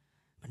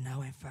 but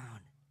now I'm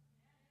found.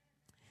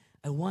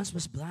 I once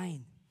was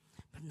blind,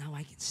 but now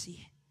I can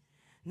see.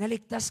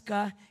 Naligtas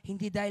ka,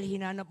 hindi dahil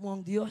hinanap mo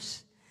ang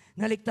Diyos.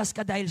 Naligtas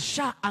ka dahil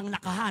siya ang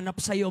nakahanap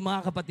sa iyo,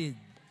 mga kapatid.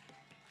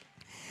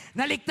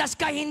 Naligtas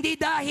ka hindi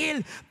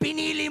dahil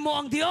pinili mo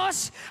ang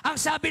Diyos. Ang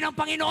sabi ng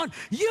Panginoon,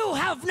 you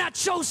have not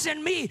chosen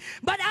me,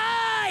 but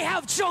I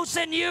have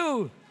chosen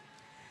you.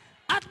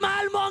 At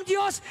mahal mo ang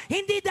Diyos,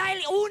 hindi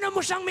dahil una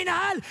mo siyang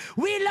minahal.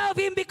 We love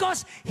Him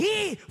because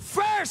He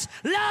first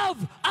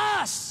loved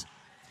us.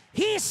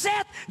 He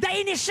set the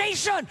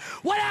initiation.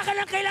 Wala ka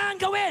lang kailangan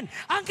gawin.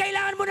 Ang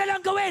kailangan mo na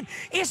lang gawin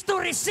is to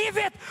receive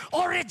it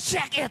or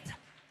reject it.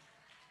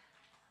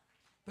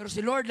 Pero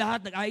si Lord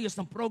lahat nag-ayos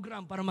ng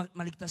program para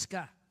maligtas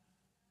ka.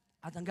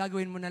 At ang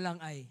gagawin mo na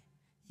lang ay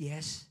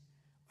yes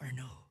or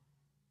no.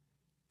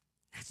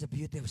 That's the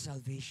beauty of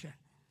salvation.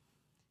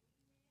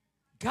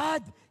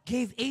 God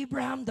gave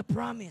Abraham the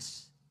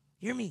promise.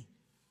 Hear me.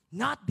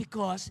 Not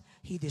because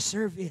he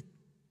deserved it.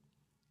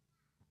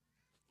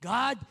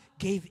 God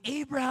gave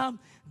Abraham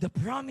the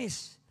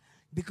promise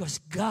because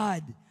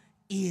God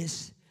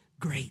is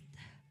great.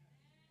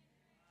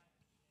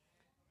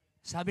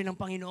 Sabi ng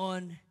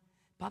Panginoon,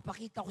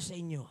 papakita ko sa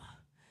inyo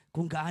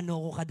kung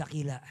gaano ako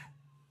kadakila.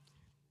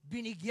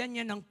 Binigyan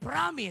niya ng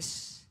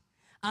promise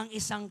ang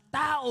isang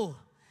tao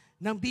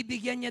nang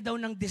bibigyan niya daw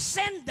ng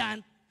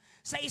descendant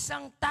sa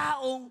isang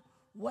taong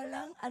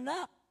walang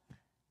anak.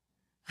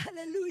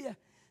 Hallelujah.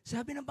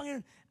 Sabi ng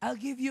Panginoon, I'll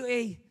give you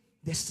a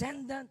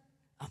descendant,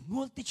 a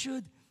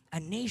multitude, a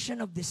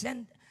nation of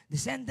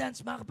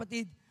descendants, mga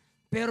kapatid,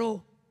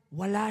 pero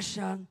wala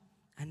siyang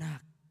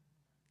anak.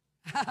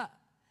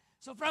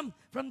 So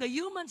from the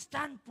human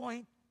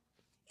standpoint,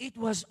 it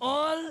was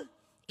all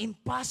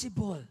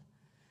impossible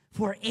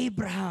for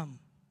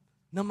Abraham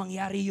na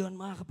mangyari yon,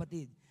 mga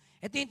kapatid.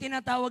 Ito yung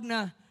tinatawag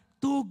na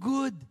too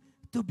good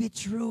to be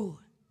true.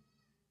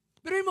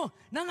 Pero mo,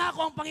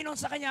 nangako ang Panginoon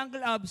sa kanya,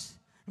 Uncle Abs,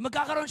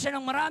 magkakaroon siya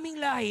ng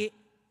maraming lahi,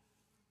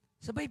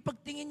 sabay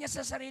pagtingin niya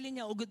sa sarili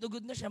niya,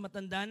 ugod-ugod na siya,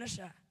 matanda na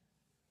siya.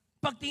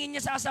 Pagtingin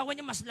niya sa asawa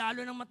niya, mas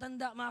lalo ng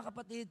matanda, mga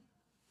kapatid.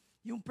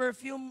 Yung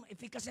perfume,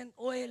 efficacent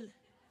oil.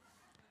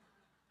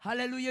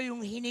 Hallelujah,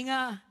 yung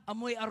hininga,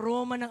 amoy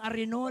aroma ng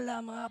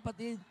arenola, mga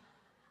kapatid.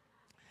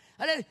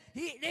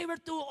 They were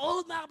too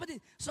old, mga kapatid.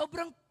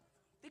 Sobrang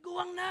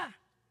tiguang na.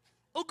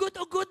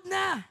 Ugod-ugod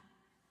na.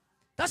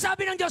 Tapos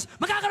sabi ng Diyos,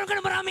 magkakaroon ka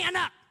ng maraming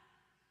anak.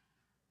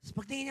 Tapos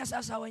pagtingin niya sa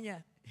asawa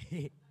niya,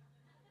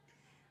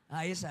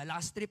 ayos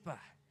last trip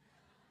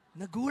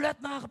Nagulat,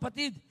 mga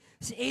kapatid,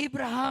 si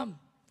Abraham.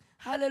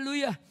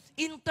 Hallelujah.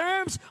 In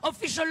terms of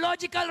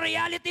physiological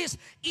realities,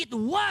 it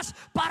was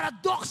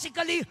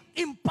paradoxically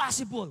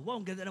impossible.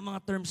 Wow, ang ganda ng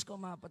mga terms ko,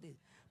 mga kapatid.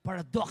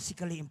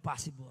 Paradoxically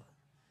impossible.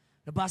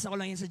 Nabasa ko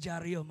lang yan sa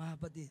dyaryo, mga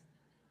kapatid.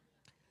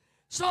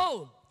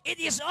 So, it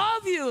is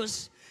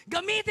obvious,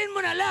 gamitin mo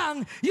na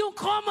lang yung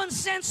common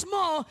sense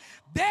mo,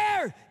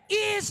 there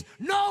is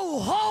no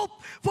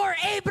hope for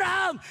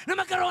Abraham na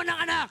magkaroon ng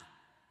anak.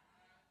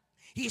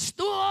 He's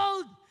too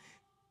old,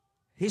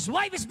 his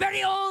wife is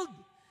very old,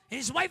 and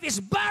his wife is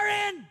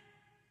barren.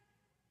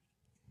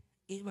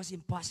 It was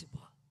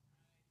impossible.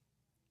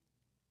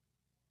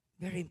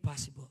 Very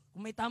impossible.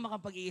 Kung may tama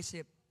kang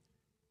pag-iisip,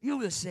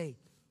 you will say,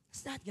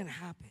 it's not gonna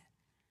happen.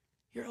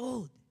 You're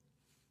old.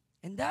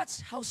 And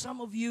that's how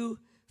some of you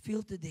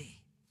feel today.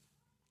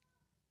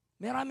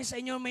 Marami sa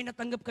inyo may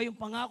natanggap kayong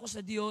pangako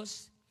sa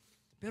Diyos,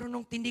 pero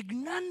nung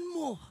tinignan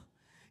mo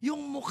yung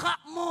mukha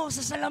mo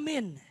sa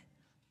salamin,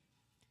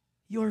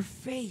 your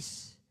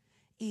face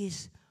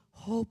is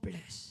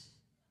hopeless.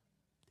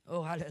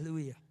 Oh,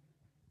 hallelujah.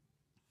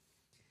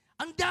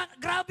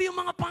 Grabe yung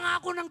mga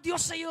pangako ng Diyos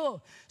sa iyo.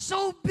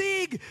 So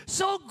big,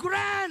 so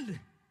grand.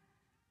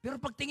 Pero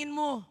pagtingin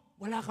mo,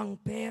 wala kang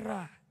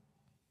pera.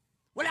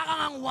 Wala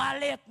kang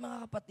wallet, mga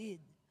kapatid.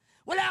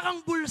 Wala kang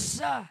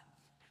bulsa.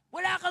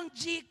 Wala kang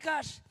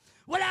GCash.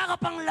 Wala ka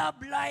pang love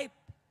life.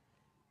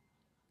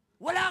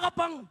 Wala ka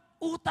pang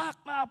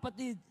utak, mga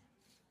kapatid.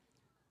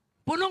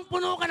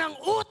 Punong-puno ka ng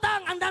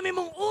utang. Ang dami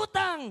mong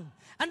utang.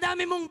 Ang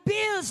dami mong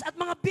bills at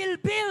mga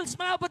bills,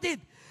 mga kapatid.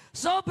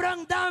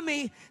 Sobrang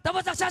dami.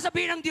 Tapos ang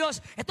sasabihin ng Diyos,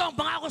 ito ang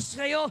pangako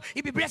sa iyo,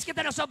 ibibless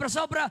kita ng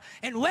sobra-sobra.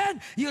 And when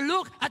you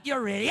look at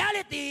your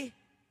reality,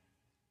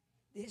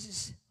 this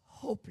is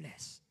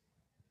hopeless.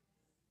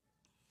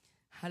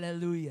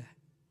 Hallelujah.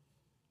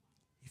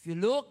 If you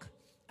look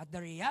at the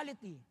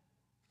reality,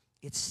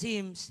 it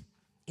seems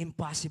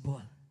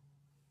impossible.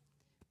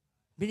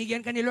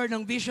 Binigyan ka ni Lord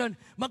ng vision,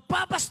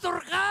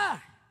 magpapastor ka.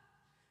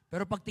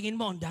 Pero pagtingin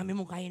mo, ang dami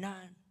mong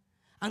kahinaan.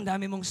 Ang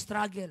dami mong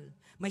struggle.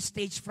 May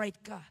stage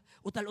fright ka.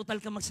 Utal-utal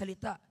ka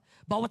magsalita.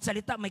 Bawat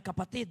salita, may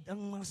kapatid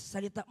ang mga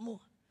salita mo.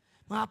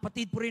 Mga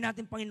kapatid, purihin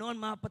natin Panginoon,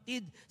 mga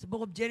kapatid. Sa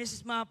Book of Genesis,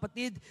 mga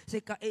kapatid,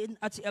 si Cain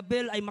at si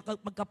Abel ay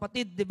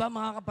magkapatid, di ba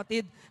mga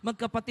kapatid?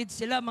 Magkapatid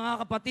sila,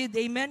 mga kapatid.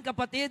 Amen,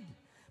 kapatid?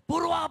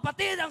 Puro ka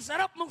kapatid, ang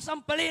sarap mong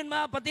sampalin,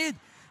 mga kapatid.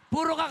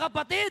 Puro ka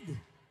kapatid.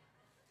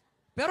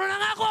 Pero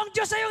nangako ang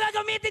Diyos sa'yo,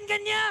 gagamitin ka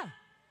niya.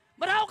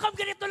 But how come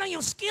ganito lang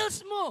yung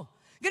skills mo?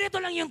 Ganito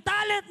lang yung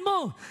talent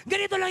mo?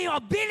 Ganito lang yung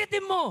ability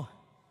mo?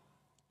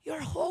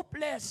 You're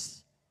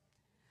hopeless.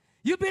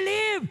 You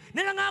believe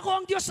na nangako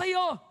ang Diyos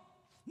sa'yo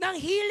ng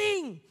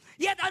healing.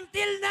 Yet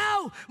until now,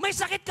 may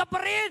sakit ka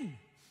pa rin.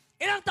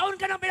 Ilang taon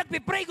ka nang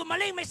pinagpipray,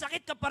 gumaling, may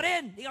sakit ka pa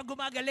rin. Hindi ka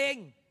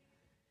gumagaling.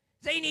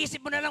 Sa iniisip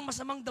mo na lang,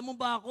 masamang damo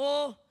ba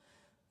ako?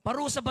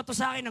 Parusa ba to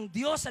sa akin ng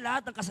Diyos sa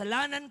lahat ng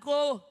kasalanan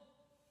ko?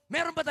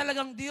 Meron ba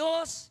talagang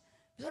Diyos?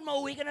 Minsan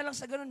mauwi ka na lang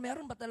sa ganun,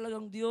 meron ba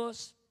talagang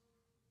Diyos?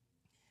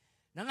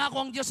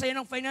 Nangako ang Diyos sa'yo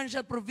ng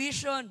financial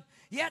provision.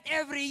 Yet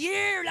every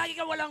year, lagi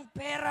ka walang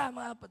pera,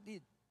 mga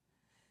kapatid.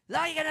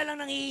 Lagi ka na lang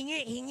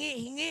nanghihingi,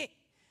 hingi.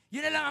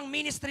 Yun na lang ang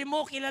ministry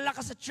mo. Kilala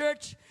ka sa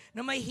church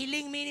na may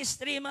healing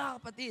ministry, mga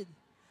kapatid.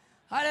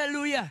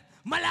 Hallelujah.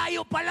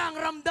 Malayo pa lang,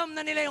 ramdam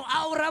na nila yung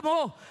aura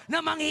mo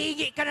na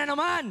manghihingi ka na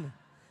naman.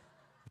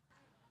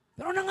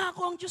 Pero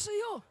nangako ang Diyos sa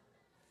iyo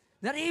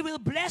that He will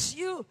bless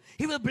you.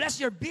 He will bless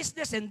your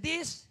business and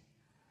this.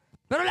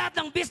 Pero lahat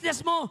ng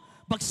business mo,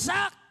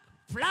 bagsak,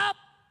 flop.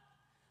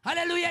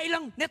 Hallelujah,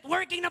 ilang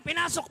networking na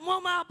pinasok mo,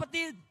 mga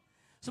kapatid.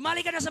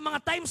 Sumali ka na sa mga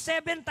times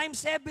 7.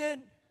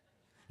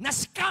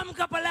 Na-scam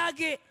ka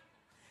palagi.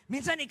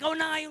 Minsan, ikaw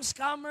na nga yung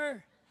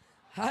scammer.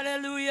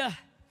 Hallelujah.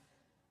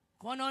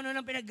 Kung ano-ano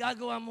nang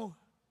pinaggagawa mo.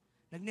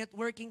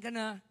 Nag-networking ka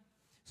na.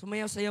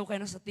 Sumayaw-sayaw ka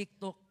na sa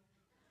TikTok.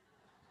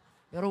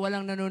 Pero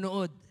walang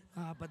nanonood,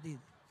 mga kapatid.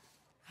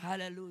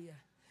 Hallelujah.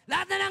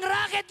 Lahat na ng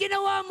racket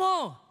ginawa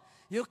mo.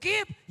 You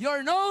keep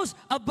your nose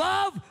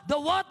above the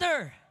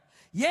water.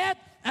 Yet,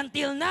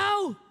 until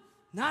now,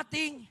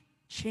 nothing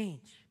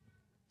changed.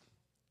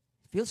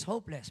 Feels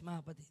hopeless, mga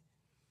kapatid.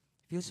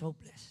 Feels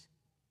hopeless.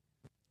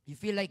 You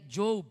feel like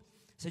Job.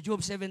 Sa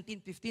Job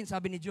 17:15,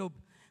 sabi ni Job,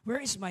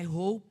 where is my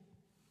hope?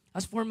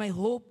 As for my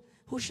hope,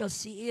 who shall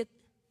see it?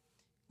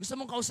 Gusto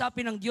mong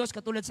kausapin ng Diyos,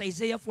 katulad sa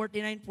Isaiah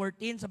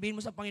 49:14, sabihin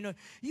mo sa Panginoon,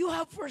 you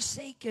have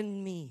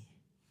forsaken me.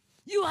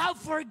 You have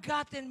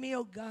forgotten me,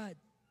 O God.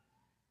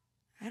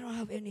 I don't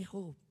have any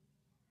hope.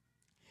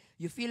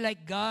 You feel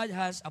like God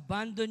has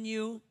abandoned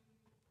you.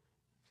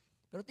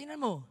 Pero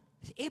tingnan mo,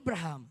 si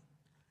Abraham,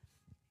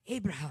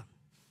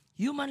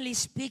 humanly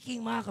speaking,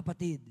 mga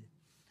kapatid,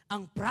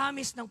 ang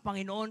promise ng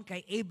Panginoon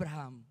kay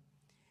Abraham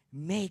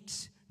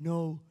makes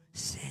no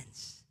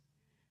sense.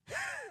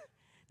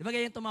 Di ba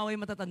ganyan tumawa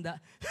yung matatanda?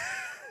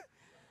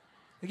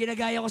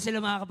 Ginagaya ko sila,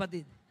 mga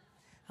kapatid.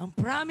 Ang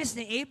promise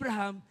ni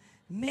Abraham,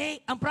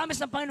 ang promise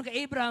ng Panginoon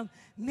kay Abraham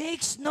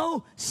makes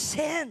no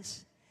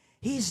sense.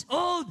 He's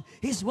old,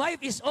 his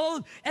wife is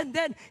old, and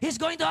then he's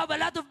going to have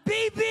a lot of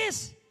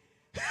babies.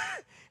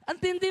 Ang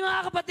tindi,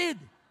 mga kapatid.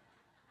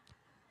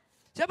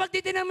 Sa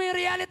pagtitingnan mo yung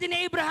reality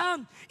ni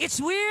Abraham,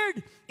 it's weird,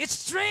 it's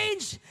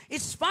strange,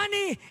 it's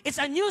funny, it's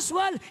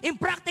unusual,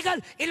 impractical,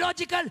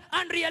 illogical,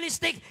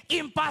 unrealistic,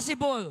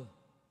 impossible.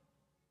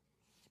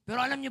 Pero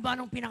alam niyo ba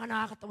anong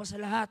pinaka-nakakatawa sa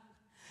lahat?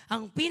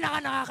 Ang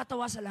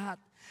pinaka-nakakatawa sa lahat,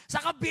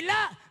 sa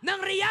kabila ng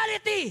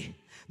reality,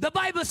 the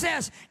Bible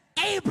says,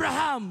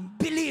 Abraham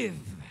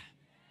believed.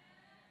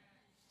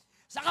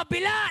 Sa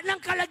kabila ng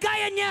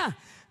kalagayan niya,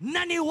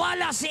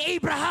 naniwala si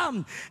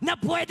Abraham na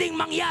pwedeng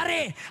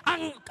mangyari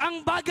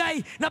ang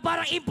bagay na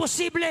parang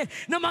imposible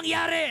na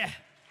mangyari.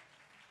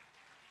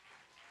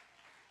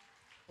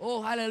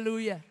 Oh,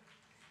 hallelujah.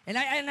 And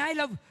I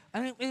love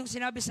yung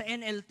sinabi sa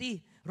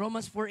NLT,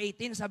 Romans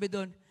 4:18, sabi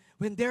doon,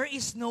 when there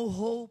is no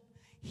hope,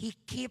 he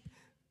keep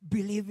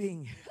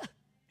believing.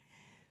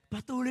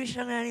 Patuloy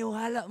siyang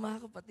naniwala,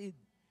 mga kapatid.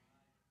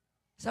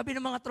 Sabi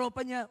ng mga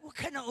tropa niya, huwag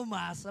ka na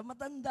umasa,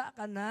 matanda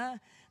ka na.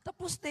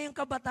 Tapos na yung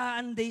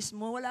kabataan days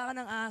mo, wala ka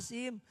ng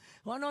asim.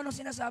 Kung ano-ano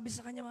sinasabi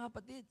sa kanya, mga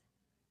kapatid.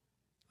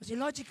 Kasi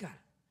logical.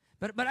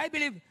 But I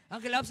believe,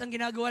 Uncle Abs, ang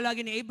ginagawa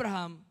lagi ni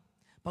Abraham,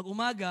 pag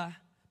umaga,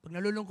 pag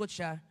nalulungkot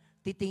siya,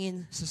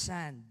 titingin sa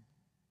sand.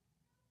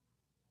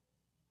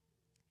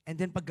 And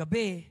then pag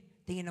gabi,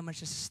 tingin naman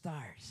siya sa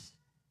stars.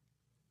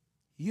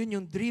 Yun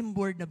yung dream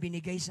board na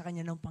binigay sa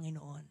kanya ng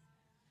Panginoon.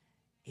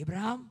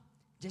 Abraham,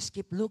 just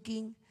keep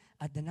looking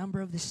at the number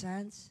of the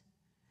sands.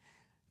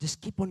 Just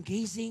keep on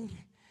gazing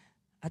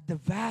at the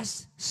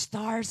vast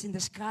stars in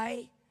the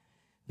sky,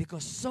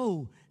 because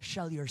so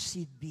shall your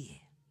seed be.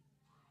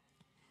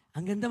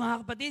 Ang ganda,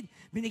 mga kapatid.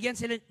 Binigyan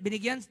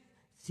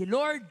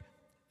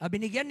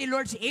ni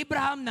Lord si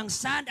Abraham ng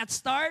sand at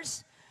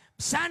stars.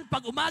 Sand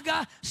pag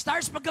umaga,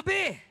 stars pag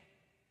gabi.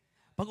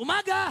 Pag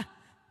umaga,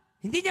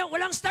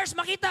 walang stars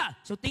makita.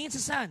 So tingin sa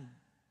sand.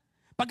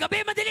 Pag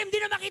gabi, madilim, hindi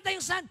na makita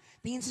yung sand.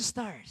 Tingin sa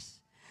stars.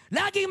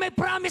 Laging may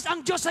promise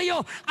ang Diyos sa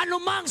iyo,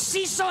 anumang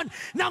season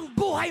ng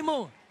buhay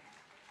mo.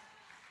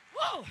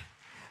 Wow!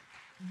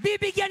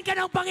 Bibigyan ka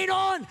ng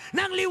Panginoon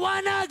ng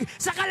liwanag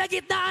sa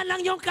kalagitnaan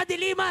ng iyong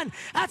kadiliman.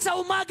 At sa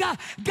umaga,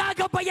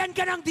 gagabayan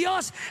ka ng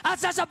Diyos at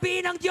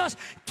sasabihin ng Diyos,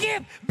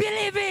 keep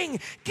believing,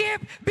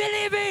 keep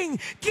believing,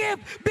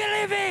 keep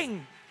believing.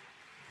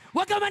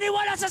 Huwag ka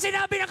maniwala sa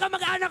sinabi ng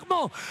kamag-anak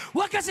mo.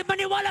 Huwag ka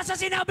maniwala sa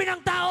sinabi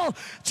ng tao.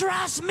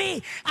 Trust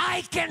me,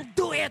 I can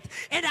do it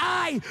and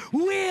I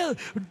will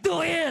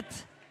do it.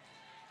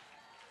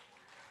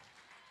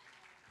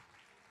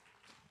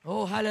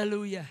 Oh,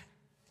 hallelujah.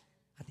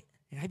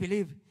 I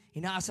believe,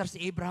 inaasar si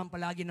Abraham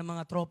palagi ng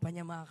mga tropa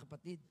niya, mga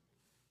kapatid.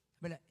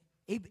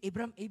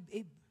 Abraham,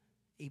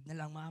 Abe na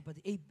lang, mga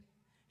kapatid. Abe,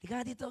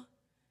 lika dito.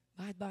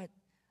 Bakit?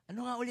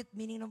 Ano nga ulit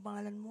meaning ng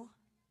pangalan mo?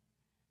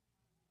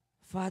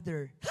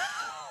 Father.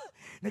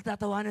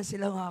 Nagtatawanan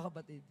sila, mga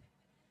kapatid.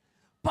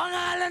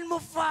 Pangalan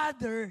mo,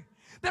 Father.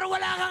 Pero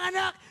wala kang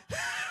anak.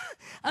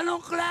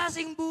 Anong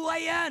klaseng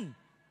buhay yan?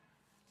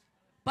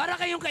 Para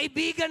kayong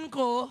kaibigan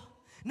ko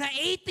na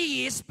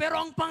atheist, pero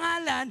ang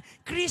pangalan,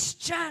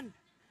 Christian.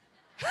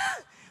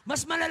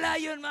 Mas malala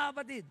yun, mga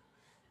kapatid.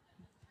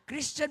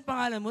 Christian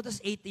pangalan mo,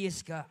 tapos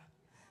atheist ka.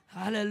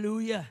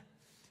 Hallelujah.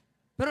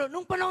 Pero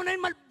nung panahon na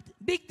yun,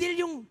 big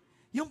deal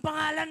yung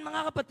pangalan,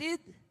 mga kapatid.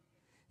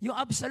 Yung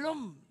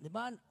Absalom, di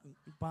ba?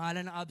 Yung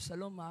pangalan ng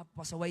Absalom,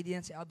 pasaway din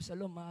yan si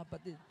Absalom, mga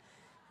kapatid.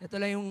 Ito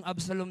lang yung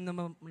Absalom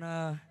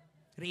na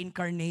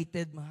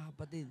reincarnated, mga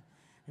kapatid.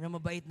 Na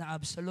mabait na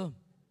Absalom.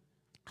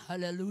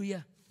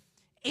 Hallelujah.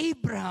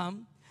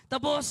 Abraham,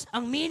 tapos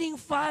ang meaning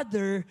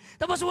father,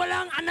 tapos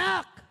walang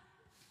anak.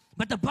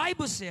 But the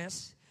Bible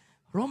says,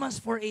 Romans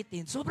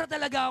 4:18, sobra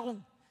talaga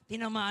akong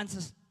tinamaan sa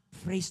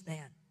phrase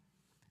na yan.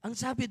 Ang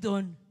sabi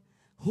doon,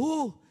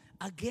 who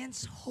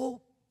against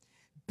hope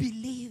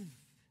believe.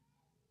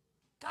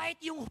 Kahit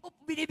yung hope,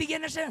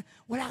 binibigyan na siya,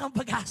 wala kang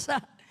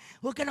pag-asa.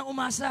 Huwag ka nang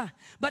umasa.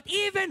 But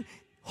even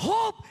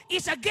hope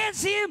is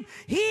against him,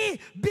 he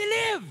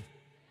believed.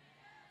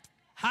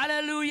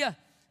 Hallelujah.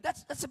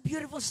 That's a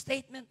beautiful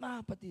statement,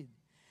 mga kapatid.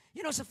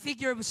 You know, sa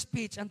figure of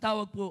speech, ang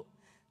tawag po,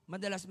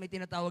 madalas may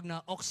tinatawag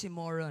na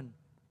oxymoron.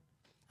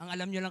 Ang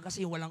alam nyo lang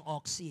kasi walang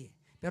oxy.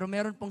 Pero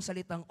meron pong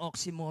salitang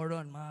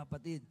oxymoron, mga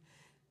kapatid.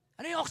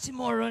 Ano yung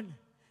oxymoron?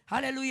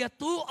 Hallelujah.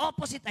 Two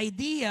opposite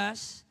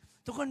ideas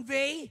to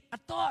convey a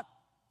thought.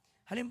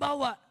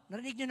 Halimbawa,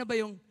 narinig nyo na ba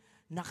yung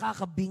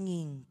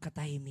nakakabinging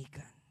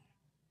katahimikan?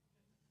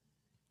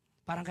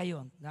 Parang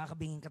kayo,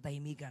 nakakabinging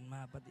katahimikan,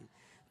 mga kapatid.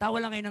 Tawa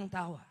lang kayo ng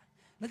tawa.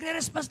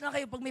 Nagre-response na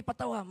kayo pag may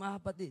patawa, mga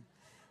kapatid.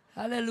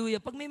 Hallelujah.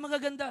 Pag may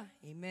magaganda,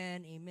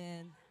 amen,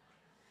 amen.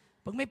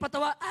 Pag may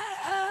patawa,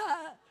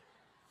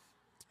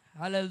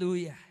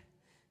 Hallelujah.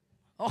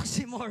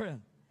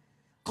 Oxymoron.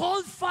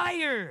 Cold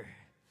fire.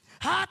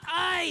 Hot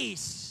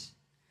eyes.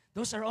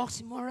 Those are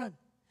oxymoron.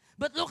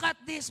 But look at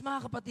this,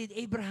 mga kapatid,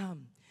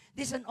 Abraham.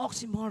 This is an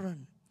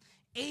oxymoron.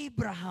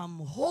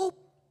 Abraham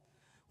hoped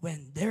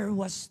when there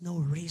was no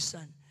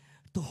reason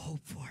to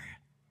hope for.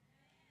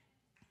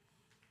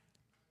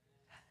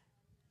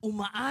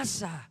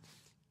 Umaasa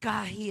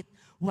kahit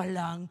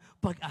walang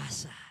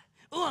pag-asa.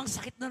 Ang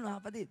sakit nun,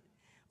 mga kapatid.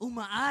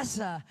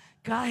 Umaasa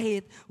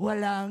kahit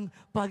walang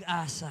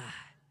pag-asa.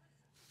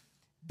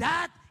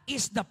 That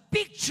is the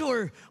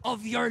picture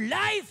of your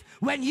life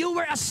when you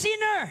were a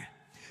sinner.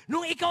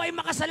 Nung ikaw ay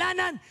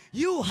makasalanan,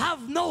 you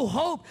have no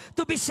hope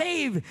to be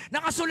saved.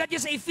 Nakasulat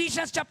niya sa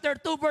Ephesians chapter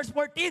 2 verse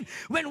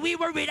 14, when we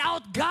were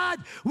without God,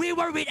 we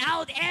were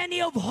without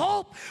any of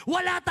hope.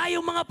 Wala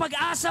tayong mga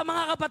pag-asa,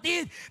 mga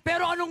kapatid.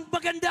 Pero anong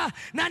maganda?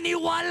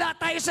 Naniwala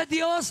tayo sa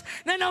Diyos,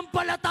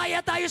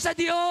 nanampalataya tayo sa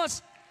Diyos.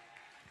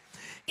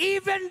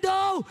 Even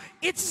though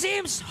it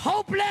seems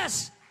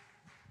hopeless,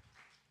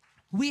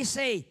 we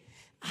say,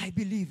 I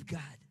believe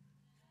God.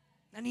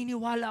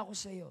 Naniniwala ako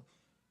sa iyo.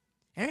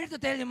 And I need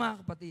to tell you,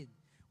 mga kapatid,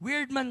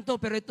 weird man to,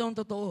 pero ito ang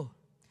totoo.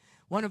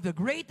 One of the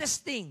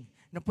greatest thing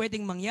na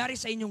pwedeng mangyari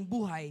sa inyong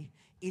buhay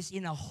is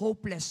in a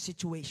hopeless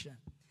situation.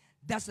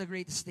 That's the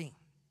greatest thing.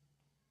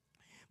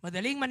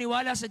 Madaling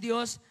maniwala sa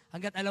Diyos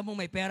hanggat alam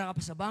mong may pera ka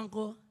pa sa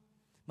bangko.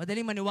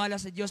 Madaling maniwala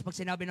sa Diyos pag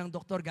sinabi ng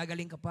doktor,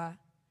 gagaling ka pa.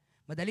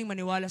 Madaling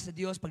maniwala sa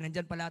Diyos pag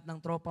nandyan pa lahat ng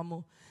tropa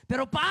mo.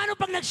 Pero paano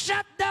pag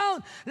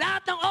nag-shutdown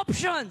lahat ng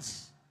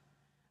options?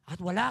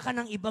 At wala ka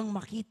ng ibang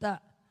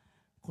makita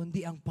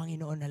kundi ang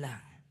Panginoon na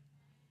lang.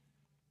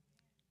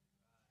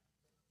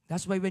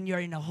 That's why when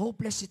you're in a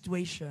hopeless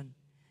situation,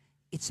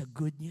 it's a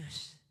good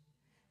news.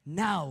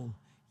 Now,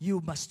 you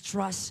must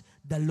trust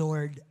the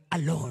Lord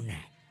alone.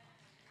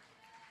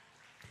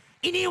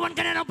 Iniwan ka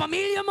na ng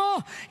pamilya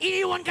mo,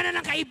 iniwan ka na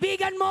ng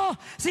kaibigan mo,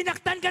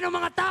 sinaktan ka ng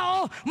mga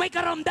tao, may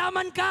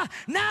karamdaman ka.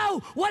 Now,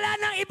 wala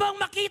nang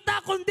ibang makita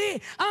kundi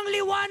ang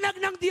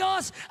liwanag ng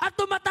Diyos at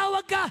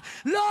tumatawag ka,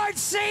 Lord,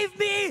 save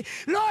me!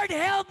 Lord,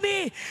 help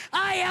me!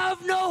 I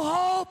have no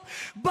hope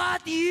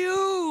but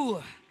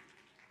you!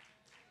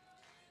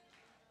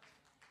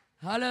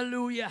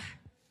 Hallelujah!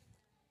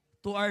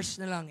 2 hours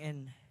na lang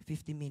and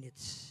 50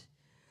 minutes.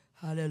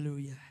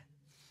 Hallelujah.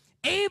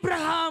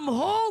 Abraham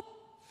hoped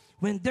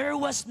when there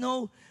was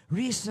no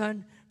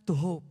reason to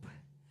hope.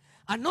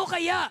 Ano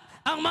kaya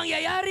ang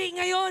mangyayari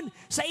ngayon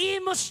sa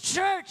Imos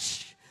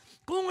Church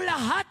kung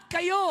lahat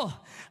kayo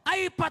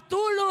ay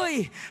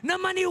patuloy na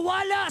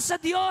maniwala sa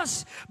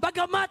Diyos,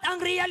 bagamat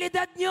ang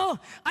realidad nyo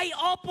ay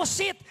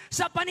opposite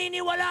sa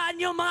paniniwalaan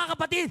nyo, mga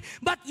kapatid,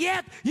 but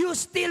yet you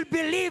still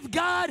believe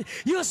God,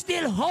 you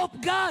still hope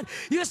God,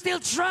 you still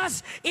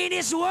trust in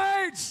His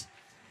words.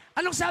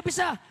 Anong sabi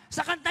sa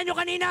kanta nyo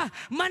kanina?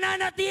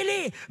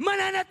 Mananatili,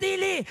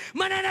 mananatili,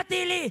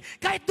 mananatili.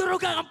 Kahit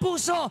durugang ang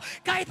puso,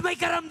 kahit may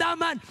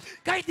karamdaman,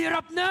 kahit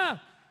hirap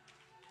na,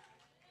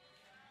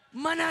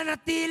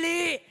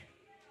 mananatili.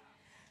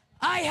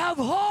 I have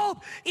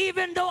hope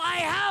even though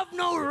I have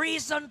no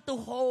reason to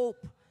hope,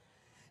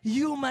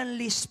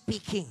 humanly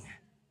speaking.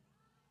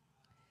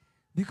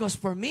 Because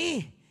for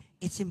me,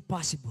 it's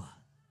impossible.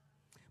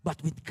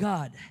 But with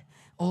God,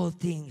 all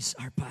things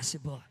are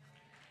possible.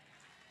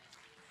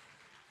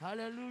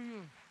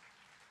 Hallelujah.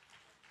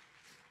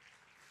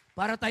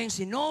 Para tayong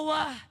si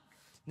Noah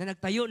na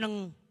nagtayo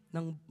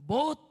ng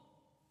boat,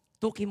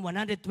 took him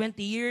 120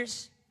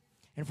 years.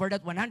 And for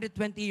that 120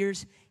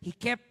 years, he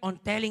kept on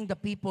telling the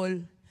people,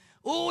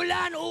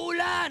 uulan,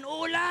 uulan,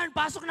 uulan,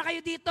 pasok na kayo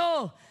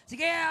dito.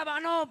 Sige,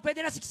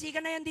 pwede na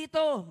siksikan na yan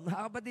dito,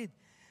 mga kapatid.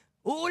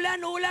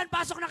 Uulan, uulan,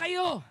 pasok na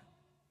kayo.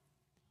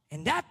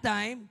 And that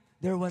time,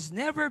 there was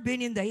never been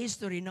in the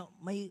history na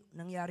may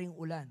nangyaring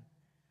ulan.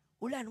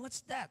 Ulan,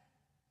 what's that?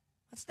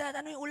 What's that?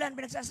 Ano yung ulan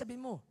pinagsasabi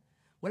mo?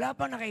 Wala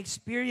pang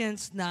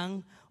naka-experience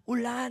ng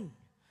ulan.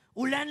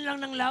 Ulan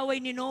lang ng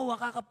laway ni Noah,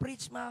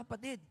 kaka-preach, mga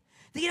kapatid.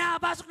 Sige na,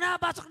 pasok na,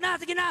 pasok na,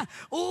 sige na,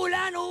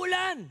 uulan,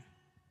 uulan.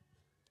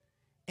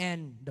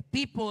 And the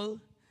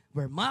people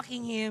were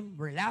mocking him,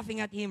 were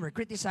laughing at him, were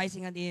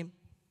criticizing at him.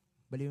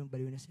 Baliw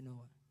na si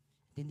Noah.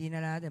 Hindi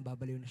na natin,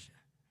 babaliw na siya.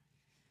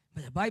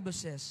 But the Bible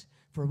says,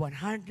 for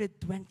 120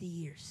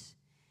 years,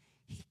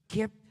 he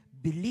kept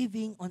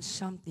believing on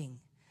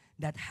something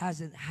that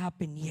hasn't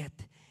happened yet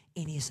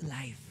in his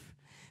life.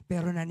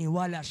 Pero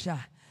naniwala siya,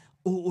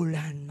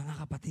 uulan, mga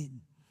kapatid.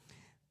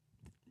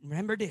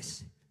 Remember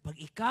this, pag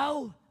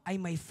ikaw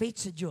ay may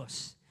faith sa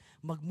Diyos,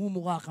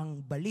 magmumukha kang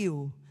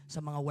baliw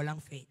sa mga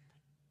walang faith.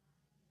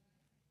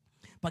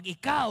 Pag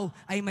ikaw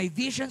ay may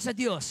vision sa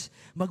Diyos,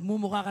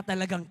 magmumukha ka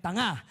talagang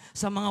tanga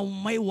sa mga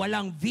may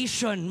walang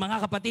vision,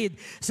 mga kapatid,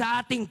 sa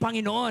ating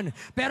Panginoon.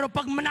 Pero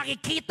pag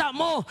nakikita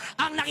mo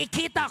ang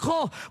nakikita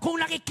ko, kung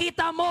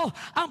nakikita mo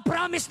ang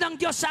promise ng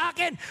Diyos sa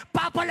akin,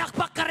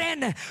 papalakpak ka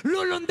rin,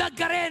 lulundag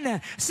ka rin,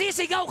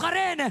 sisigaw ka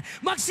rin,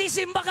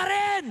 magsisimba ka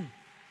rin.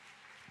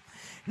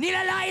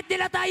 Nilalait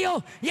nila tayo.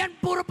 Yan,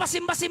 puro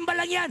pasimba-simba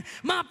lang yan.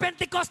 Mga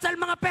Pentecostal,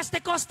 mga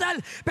Pestekostal.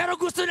 Pero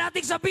gusto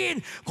nating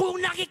sabihin, kung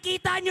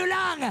nakikita nyo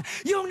lang,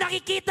 yung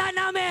nakikita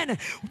namin,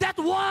 that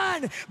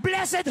one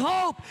blessed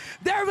hope,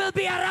 there will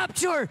be a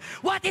rapture.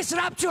 What is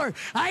rapture?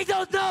 I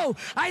don't know.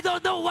 I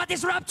don't know what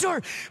is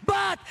rapture.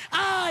 But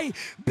I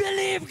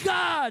believe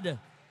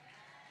God.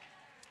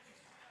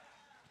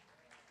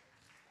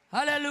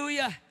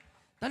 Hallelujah.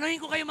 Tanungin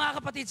ko kayo,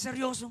 mga kapatid,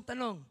 seryosong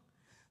tanong.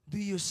 Do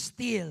you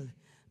still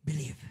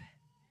believe?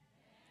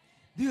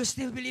 Do you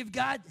still believe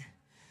God?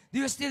 Do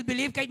you still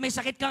believe kahit may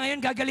sakit ka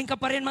ngayon, gagaling ka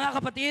pa rin, mga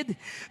kapatid?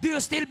 Do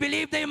you still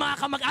believe na yung mga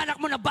kamag-anak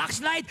mo na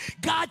backslide,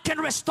 God can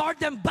restore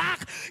them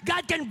back?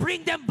 God can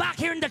bring them back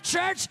here in the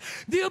church?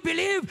 Do you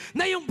believe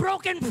na yung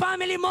broken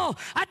family mo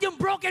at yung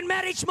broken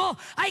marriage mo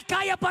ay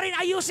kaya pa rin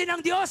ayusin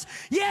ng Diyos?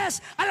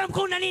 Yes, alam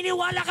kong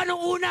naniniwala ka nung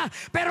una,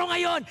 pero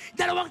ngayon,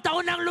 2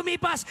 taon nang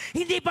lumipas,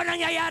 hindi pa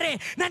nangyayari.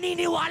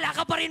 Naniniwala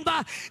ka pa rin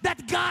ba that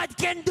God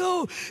can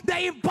do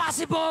the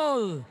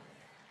impossible?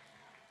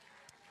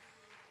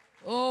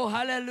 Oh,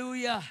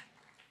 hallelujah.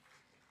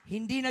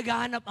 Hindi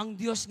naghahanap ang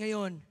Diyos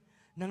ngayon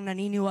ng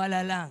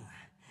naniniwala lang.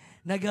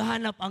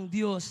 Naghahanap ang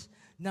Diyos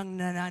ng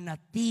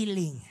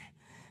nananatiling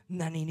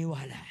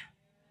naniniwala.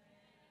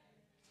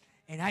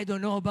 And I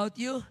don't know about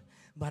you,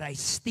 but I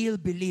still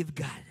believe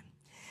God.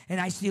 And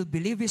I still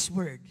believe His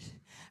Word.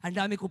 Ang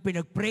dami ko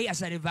pinag-pray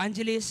as an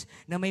evangelist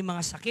na may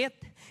mga sakit.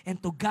 And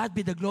to God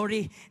be the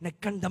glory,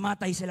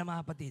 nagkandamatay sila,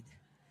 mga kapatid.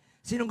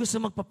 Sinong gusto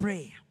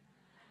magpa-pray?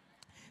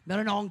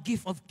 Meron akong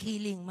gift of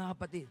killing, mga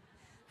kapatid.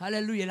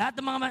 Hallelujah.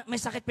 Lahat ng mga may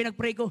sakit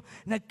pinag-pray ko,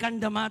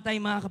 nagkandamatay,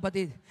 mga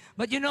kapatid.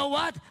 But you know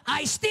what?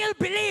 I still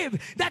believe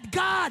that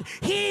God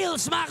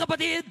heals, mga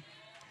kapatid.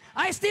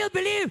 I still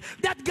believe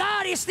that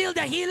God is still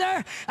the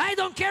healer. I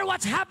don't care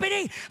what's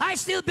happening. I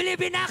still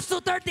believe in Acts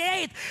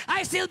 2:38.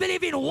 I still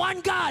believe in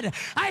one God.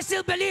 I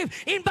still believe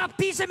in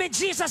baptism in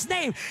Jesus'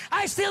 name.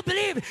 I still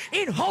believe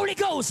in Holy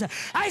Ghost.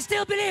 I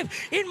still believe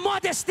in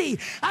modesty.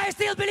 I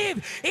still believe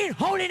in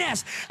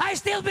holiness. I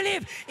still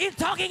believe in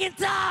talking in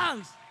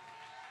tongues.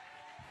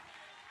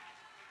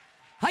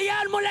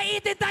 Hayaan mo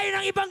laitin tayo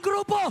ng ibang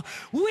grupo.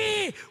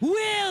 We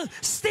will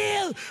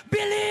still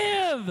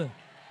believe.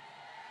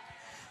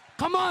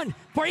 Come on,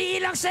 for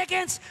ilang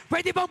seconds,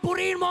 pwede bang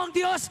purihin mo ang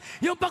Diyos?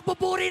 Yung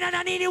pagpupuri na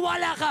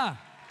naniniwala ka.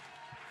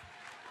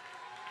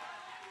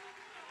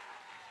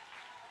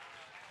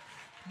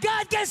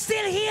 God can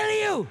still heal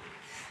you.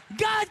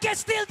 God can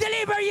still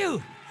deliver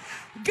you.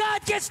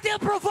 God can still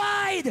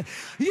provide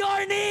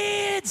your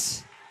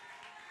needs.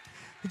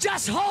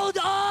 Just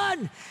hold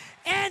on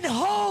and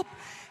hope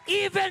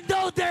even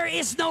though there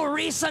is no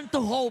reason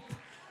to hope.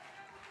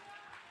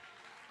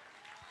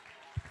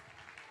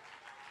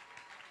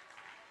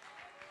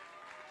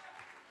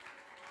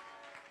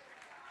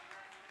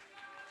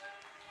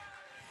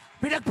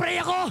 Pinag-pray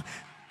ako,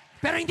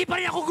 pero hindi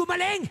pa rin ako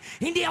gumaling.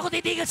 Hindi ako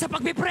titigil sa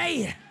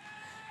pag-pray.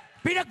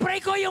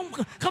 Pinag-pray ko yung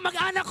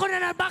kamag-anak ko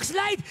na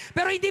na-backslide,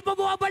 pero hindi pa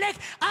bumabalik.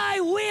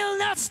 I will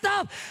not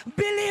stop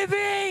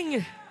believing.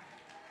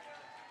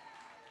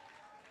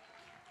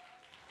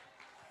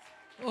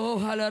 Oh,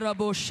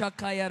 halarabo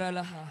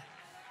shakayaralaha.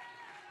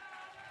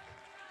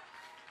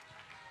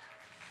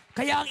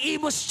 Kaya ang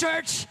Imus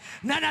Church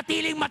na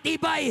natiling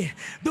matibay,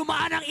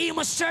 dumaan ang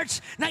Imus Church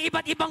ng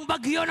iba't ibang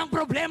bagyo ng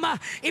problema,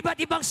 iba't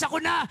ibang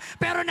sakuna,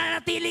 pero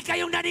nanatili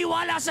kayong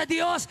naniwala sa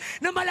Diyos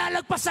na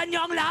malalagpasan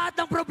nyo ang lahat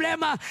ng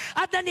problema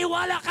at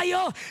naniwala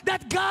kayo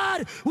that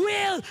God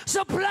will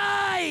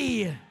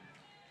supply.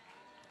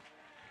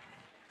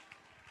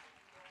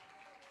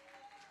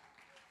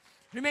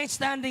 Remain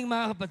standing,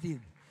 mga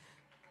kapatid.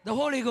 The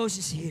Holy Ghost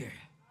is here.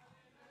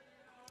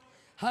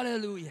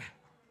 Hallelujah.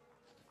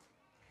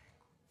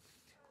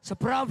 Sa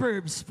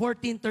Proverbs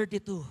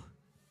 14:32,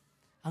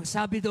 ang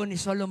sabi doon ni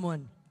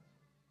Solomon,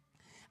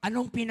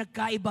 anong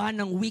pinagkaibahan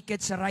ng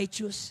wicked sa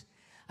righteous?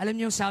 Alam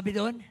niyo yung sabi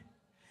doon?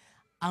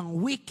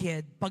 Ang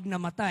wicked, pag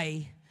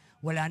namatay,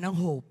 wala nang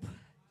hope.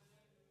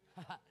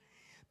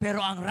 Pero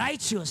ang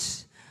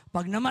righteous,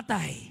 pag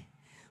namatay,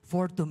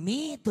 for to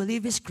me to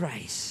live is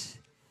Christ,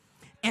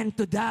 and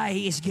to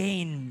die is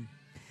gain.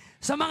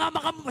 Sa mga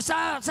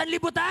sa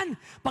sanlibutan,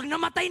 pag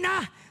namatay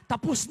na,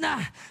 tapos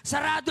na,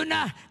 sarado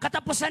na,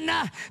 katapusan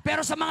na.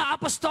 Pero sa mga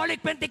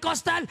apostolic,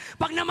 Pentecostal,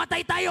 pag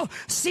namatay tayo,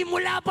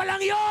 simula pa lang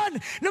yon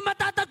na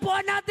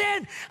matatagpuan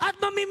natin at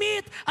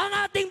mamimit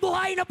ang ating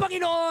buhay na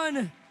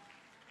Panginoon.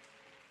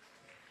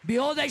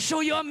 Behold, I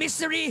show you a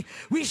mystery.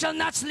 We shall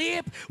not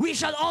sleep. We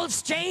shall all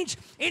change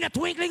in a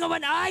twinkling of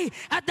an eye.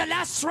 At the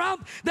last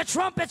trump, the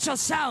trumpet shall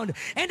sound,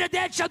 and the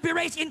dead shall be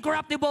raised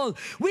incorruptible.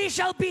 We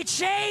shall be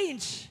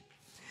changed.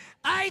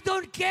 I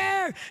don't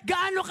care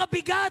gaano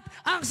kabigat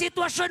ang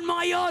sitwasyon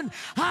mo ngayon.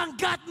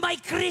 Hanggat may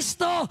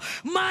Kristo,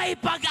 may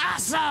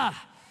pag-asa.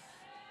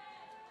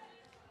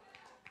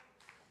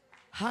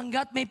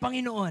 Hanggat may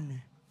Panginoon,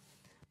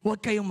 huwag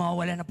kayong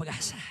mawawala ng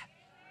pag-asa.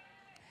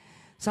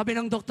 Sabi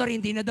ng doktor,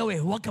 hindi na daw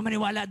huwag ka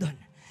maniwala doon.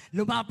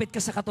 Lumapit ka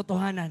sa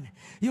katotohanan.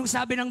 Yung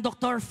sabi ng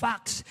doktor,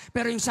 facts.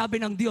 Pero yung sabi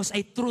ng Diyos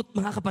ay truth,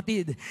 mga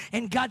kapatid.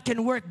 And God can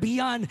work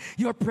beyond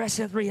your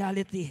present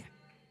reality.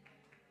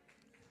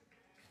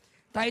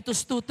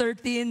 Titus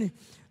 2:13,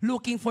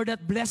 looking for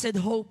that blessed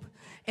hope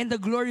and the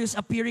glorious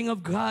appearing of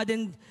God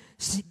and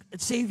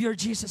Savior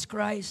Jesus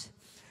Christ.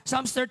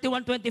 Psalms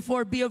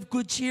 31:24, be of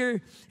good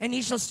cheer, and He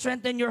shall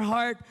strengthen your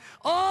heart,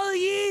 all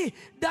ye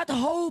that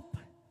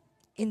hope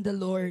in the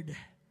Lord.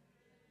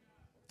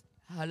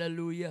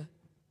 Hallelujah.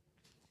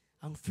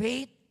 Ang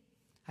faith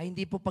ay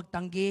hindi po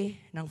pagtanggi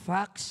ng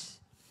facts.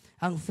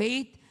 Ang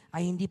faith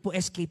ay hindi po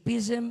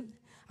escapism.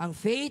 Ang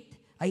faith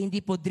ay hindi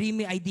po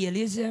dreamy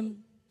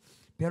idealism.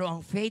 Pero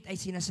ang faith ay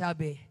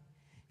sinasabi,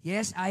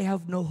 yes, I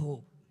have no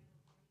hope,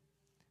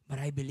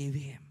 but I believe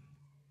Him.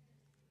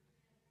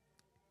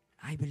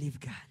 I believe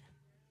God.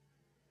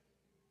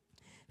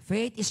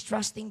 Faith is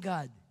trusting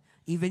God,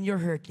 even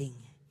you're hurting.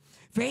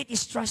 Faith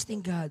is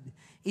trusting God,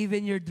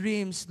 even your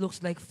dreams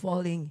looks like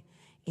falling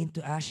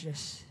into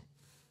ashes.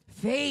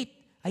 Faith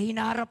ay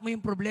hinaharap mo yung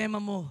problema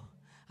mo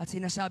at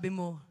sinasabi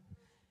mo,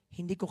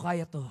 hindi ko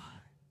kaya to.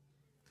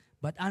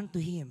 But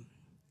unto Him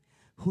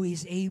who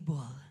is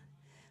able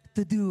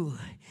to do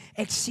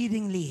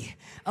exceedingly,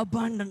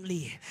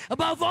 abundantly,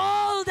 above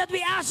all that we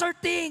ask or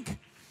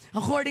think,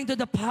 according to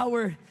the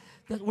power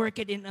that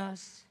worketh in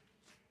us.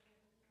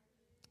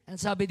 And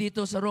sabi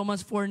dito sa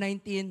Romans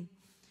 4:19,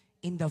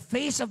 in the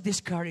face of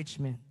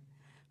discouragement,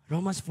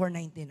 Romans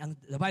 4:19,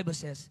 the Bible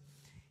says,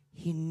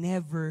 He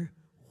never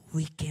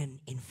weakened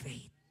in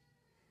faith.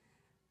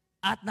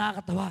 At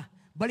nakakatawa,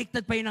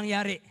 baliktad pa yung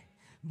nangyari,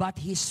 but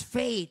His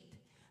faith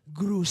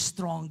grew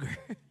stronger.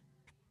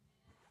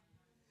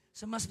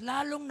 So mas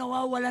lalong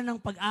nawawala ng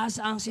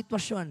pag-asa ang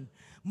sitwasyon,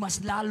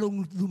 mas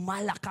lalong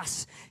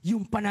lumalakas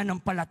yung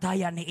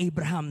pananampalataya ni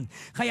Abraham.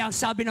 Kaya ang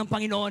sabi ng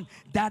Panginoon,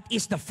 that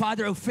is the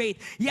father of faith.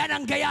 Yan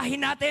ang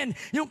gayahin natin.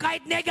 Yung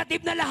kahit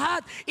negative na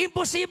lahat,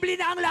 imposible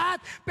na ang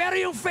lahat, pero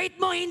yung faith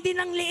mo hindi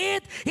nang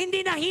liit,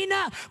 hindi na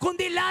hina,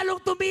 kundi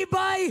lalong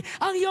tumibay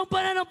ang iyong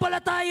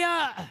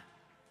pananampalataya.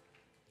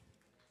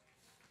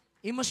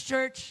 Imus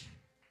Church,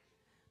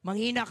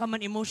 manghina ka man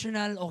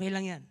emotional, okay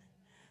lang yan.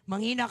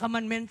 Manghina ka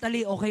man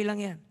mentally, okay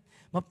lang yan.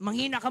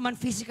 Manghina ka man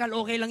physical,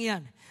 okay lang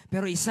yan.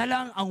 Pero isa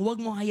lang ang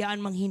huwag mong hayaan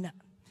manghina,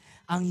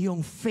 ang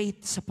iyong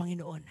faith sa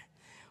Panginoon.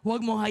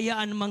 Huwag mong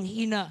hayaan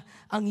manghina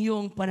ang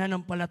iyong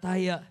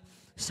pananampalataya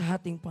sa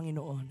ating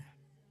Panginoon.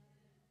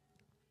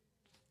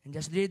 And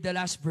just read the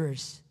last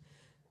verse,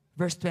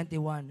 verse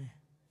 21.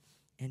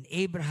 And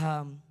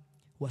Abraham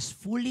was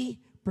fully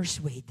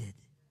persuaded.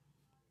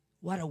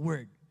 What a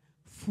word.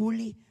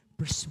 Fully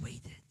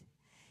persuaded.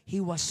 He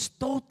was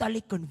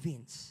totally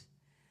convinced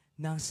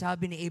na ang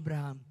sabi ni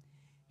Abraham,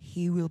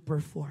 He will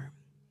perform.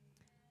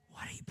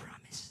 what He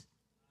promised.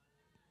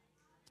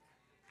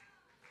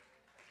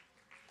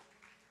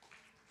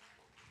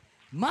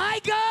 My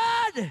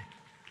God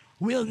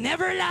will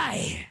never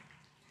lie.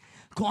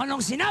 Kung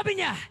anong sinabi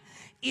niya,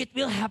 it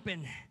will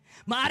happen.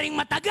 Maaring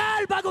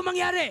matagal bago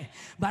mangyari,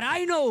 but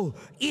I know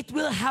it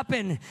will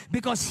happen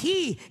because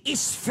He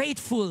is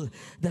faithful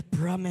that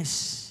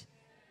promise.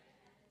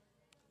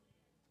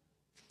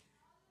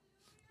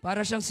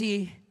 Para siyang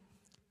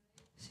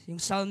yung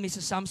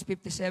psalmist sa Psalms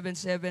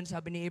 57:7,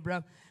 sabi ni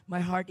Abraham, my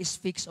heart is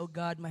fixed, O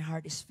God, my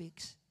heart is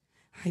fixed.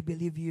 I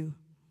believe you.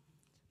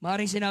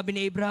 Maaring sinabi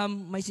ni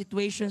Abraham, my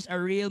situations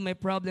are real, my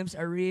problems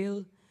are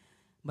real,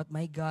 but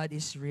my God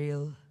is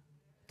real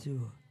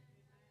too.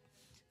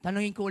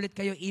 Tanungin ko ulit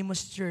kayo,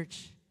 Imus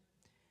Church,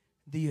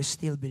 do you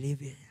still believe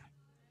it?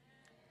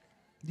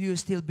 Do you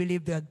still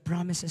believe the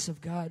promises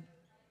of God?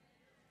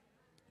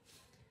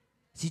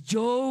 Si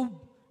Job,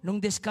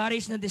 nung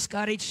discouraged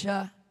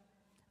siya,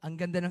 ang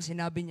ganda ng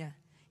sinabi niya.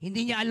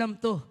 Hindi niya alam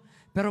to,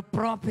 pero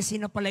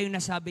prophecy na pala yung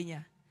nasabi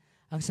niya.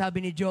 Ang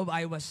sabi ni Job,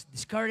 I was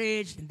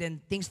discouraged, and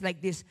then things like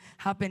this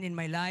happened in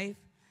my life.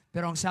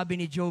 Pero ang sabi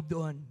ni Job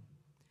doon,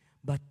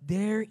 but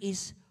there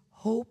is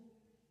hope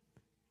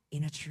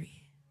in a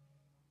tree.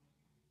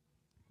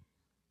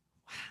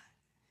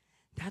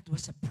 That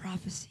was a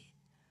prophecy.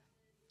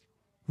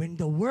 When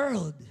the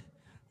world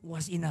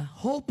was in a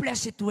hopeless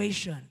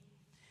situation,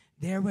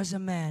 there was a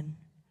man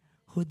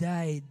who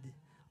died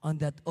on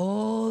that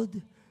old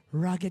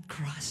rugged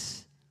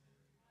cross.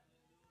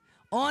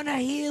 On a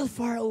hill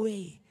far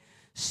away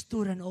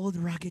stood an old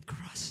rugged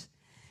cross.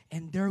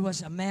 And there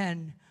was a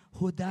man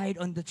who died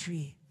on the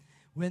tree.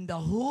 When the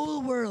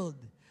whole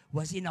world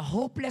was in a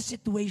hopeless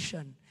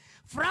situation,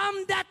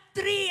 from that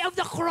tree of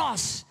the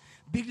cross,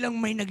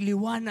 biglang may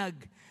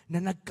nagliwanag na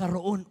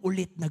nagkaroon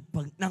ulit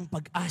ng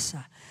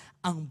pag-asa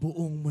ang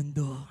buong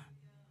mundo.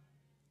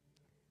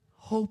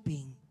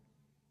 Hoping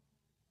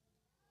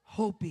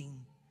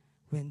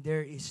when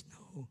there is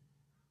no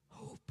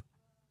hope.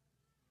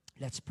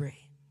 Let's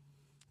pray.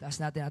 Taas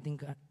natin ating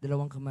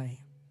dalawang kamay.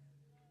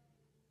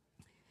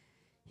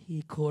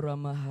 Hikora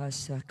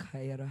mahasa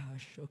kaya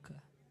rahasyoka.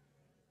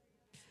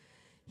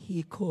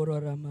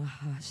 Hikora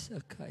ramahasa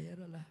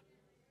kaya rala.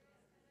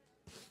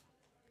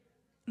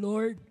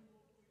 Lord,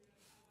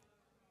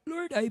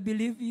 I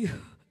believe you.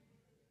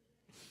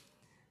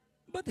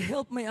 But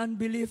help my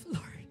unbelief,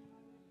 Lord.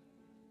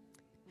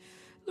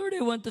 Lord,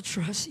 I want to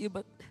trust you,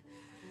 but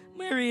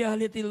my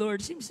reality,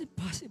 Lord, seems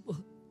impossible.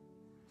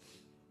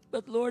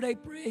 But Lord, I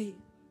pray,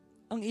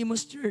 ang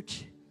Imus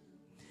Church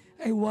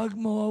ay huwag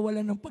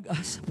mawawalan ng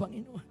pag-asa,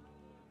 Panginoon.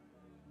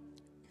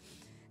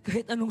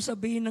 Kahit anong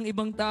sabihin ng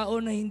ibang tao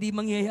na hindi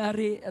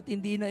mangyayari at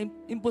hindi na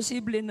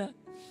imposible na,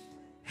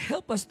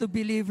 help us to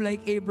believe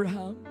like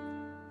Abraham.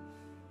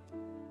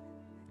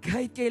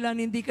 Kahit kailan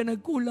hindi ka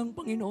nagkulang,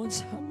 Panginoon,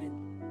 sa amin.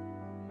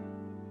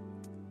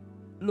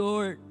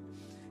 Lord,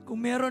 kung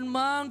meron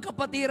mang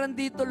kapatiran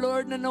dito,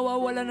 Lord, na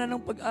nawawala na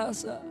ng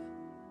pag-asa,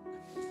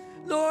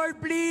 Lord,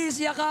 please,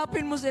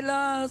 yakapin mo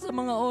sila sa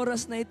mga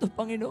oras na ito,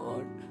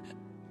 Panginoon.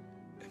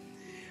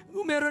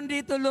 Kung meron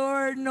dito,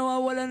 Lord,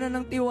 nawawala na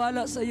ng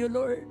tiwala sa iyo,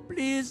 Lord,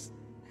 please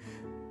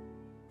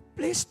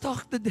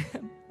talk to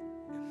them.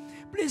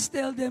 Please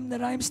tell them that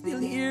I'm still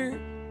here.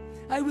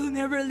 I will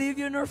never leave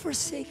you nor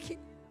forsake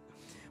you.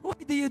 Why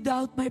do you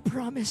doubt my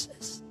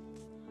promises?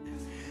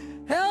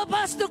 Help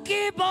us to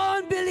keep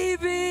on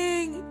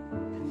believing.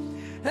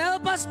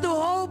 Help us to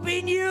hope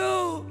in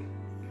you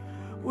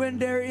when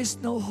there is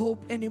no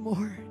hope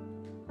anymore.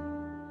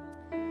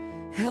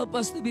 Help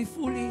us to be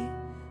fully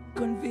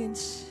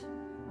convinced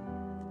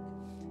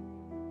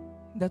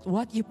that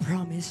what you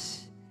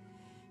promise,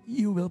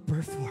 you will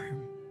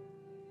perform.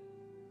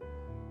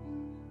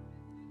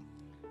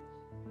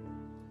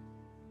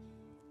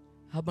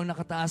 Habang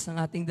nakataas ang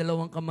ating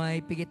dalawang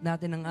kamay, pikit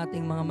natin ang ating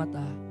mga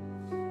mata.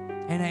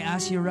 And I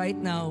ask you right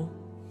now,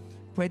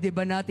 pwede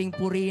ba nating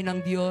purihin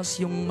ang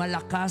Diyos, yung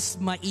malakas,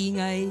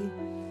 maingay?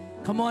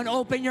 Come on,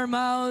 open your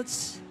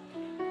mouths.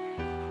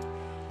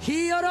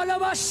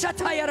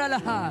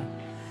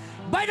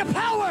 By the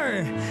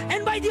power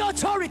and by the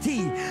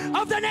authority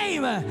of the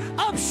name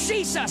of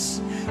Jesus,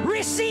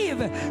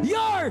 receive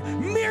your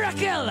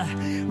miracle,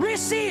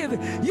 receive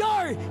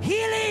your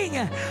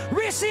healing,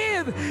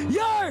 receive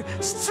your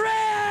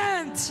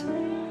strength.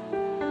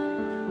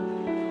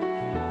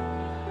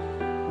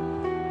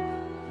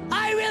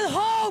 I will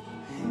hope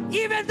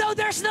even though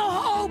there's no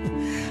hope.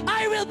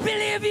 I will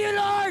believe you,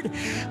 Lord.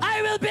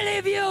 I will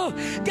believe you.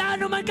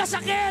 Gaano man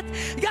kasakit,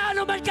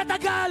 gaano man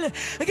katagal,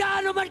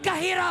 gaano man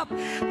kahirap,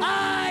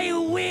 I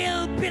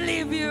will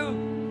believe you.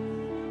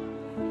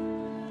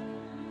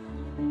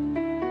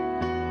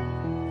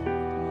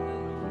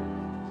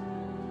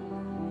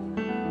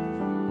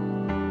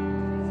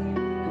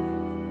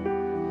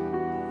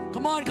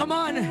 Come on, come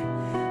on.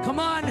 Come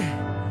on.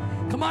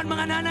 Come on,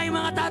 mga nanay,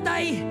 mga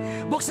tatay.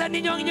 Buksan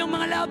ninyo ang inyong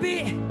mga labi.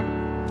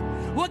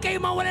 Huwag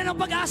kayong mawala ng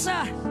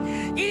pag-asa.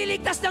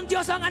 Ililigtas ng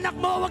Diyos ang anak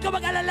mo. Huwag ka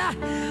mag-alala.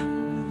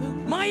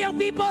 Mga young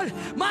people,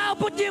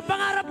 maabot niyo yung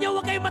pangarap niyo.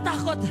 Huwag kayong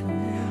matakot.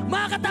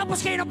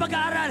 makakatapos kayo ng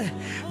pag-aaral,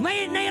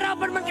 may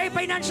nahirapan man kayo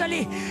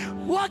financially,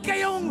 huwag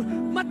kayong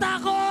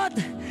matakot.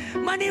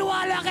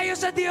 Maniwala kayo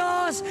sa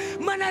Diyos.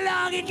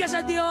 Manalangin ka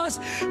sa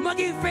Diyos.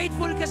 Maging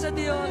faithful ka sa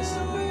Diyos.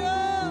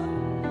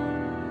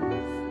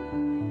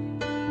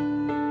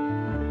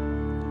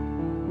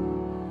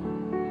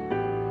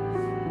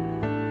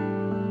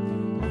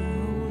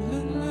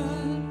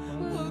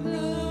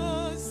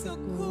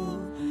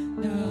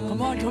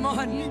 Come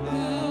on.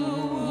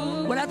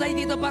 Wala tayo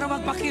dito para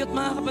magpa-cute,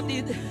 mga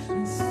kapatid.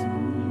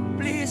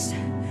 Please,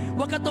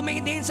 huwag ka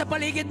tumingin sa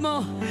paligid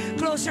mo.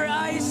 Close your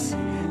eyes.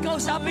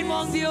 Kausapin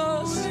mo ang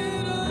Diyos.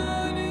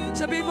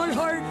 Sabihin mo,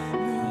 Lord,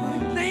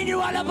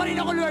 naniniwala pa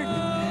rin ako, Lord.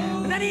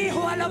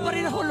 Naniniwala pa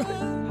rin ako, Lord.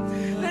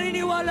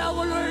 Naniniwala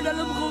ako, Lord.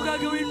 Alam ko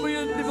gagawin mo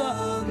yun, di ba?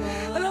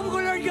 Alam ko,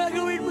 Lord,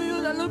 gagawin mo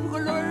yun. Alam ko,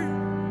 Lord.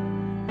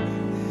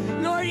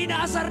 Lord,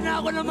 inaasar na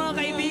ako ng mga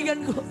kaibigan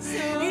ko.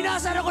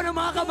 Inaasar ako ng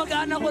mga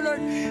kamag-anak ko,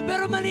 Lord.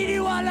 Pero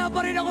maniniwala pa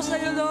rin ako sa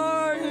iyo,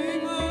 Lord.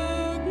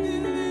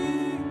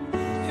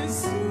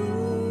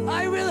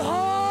 I will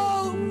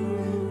hope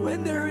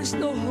when there is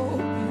no hope.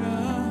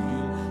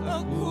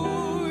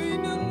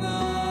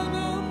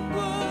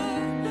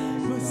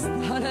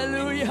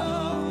 Hallelujah.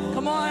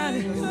 Come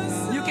on.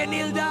 You can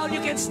kneel down, you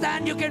can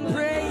stand, you can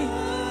pray.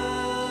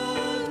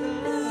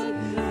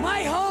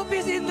 My hope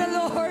is in the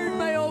Lord.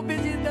 My hope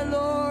is in the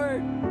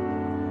Lord.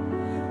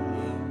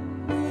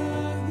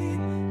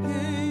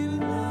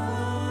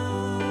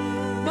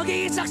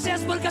 Magiging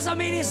successful ka sa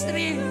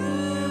ministry.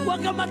 Huwag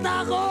kang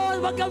matakot,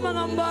 huwag kang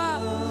mangamba.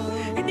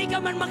 Hindi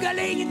ka man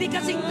magaling, hindi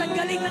kasing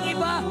galing ng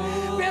iba,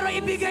 pero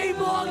ibigay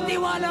mo ang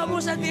tiwala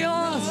mo sa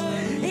Diyos.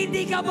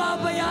 Hindi ka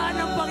babayaan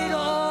ng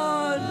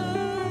Panginoon.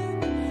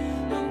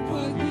 Ang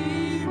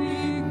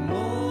pag-ibig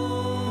mo,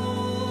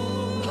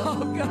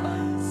 oh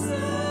God.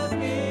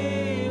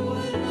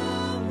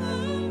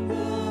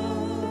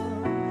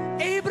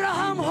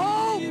 Abraham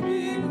hope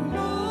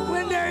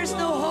when there is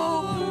no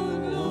hope.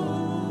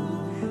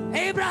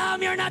 Abraham,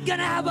 you're not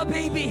gonna have a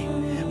baby.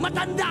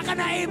 Matanda ka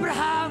na,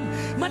 Abraham.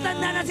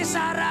 Matanda na si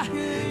Sarah.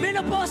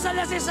 Menopausal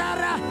na si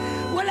Sarah.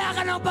 Wala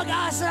ka ng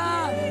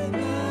pag-asa.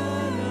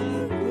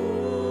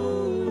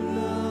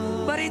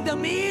 But in the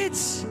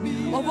midst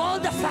of all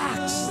the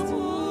facts,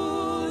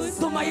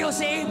 tumayo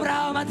si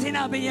Abraham at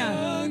sinabi niya,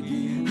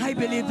 I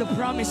believe the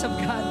promise of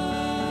God.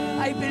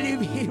 I believe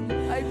Him.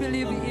 I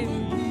believe Him.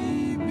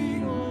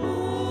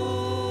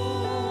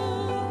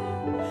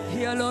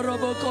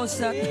 Hiyalorobo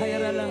sa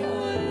tayarala.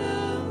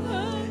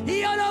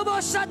 Hiyalobo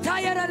sa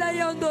tayarala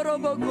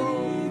yondorobo ko.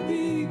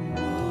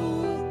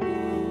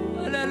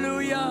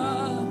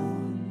 Hallelujah.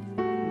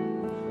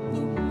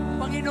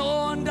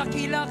 Panginoon,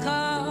 dakila ka.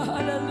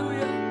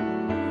 Hallelujah.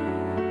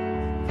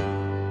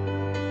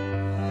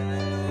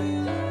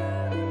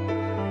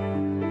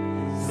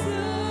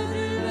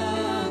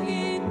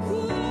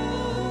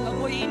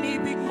 Ako'y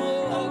inibig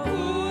mo.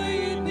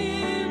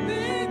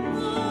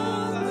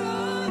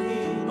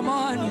 Come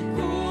on.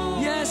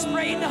 Yes,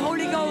 pray in the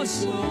Holy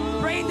Ghost.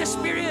 Pray in the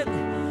Spirit.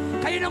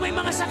 Kayo na may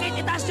mga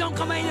sakit, itaas niyo ang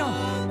kamay niyo.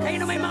 Kayo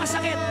na may mga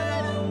sakit.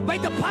 By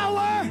the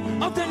power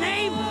of the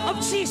name of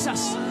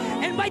Jesus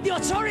and by the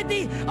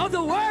authority of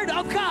the Word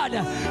of God,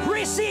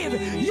 receive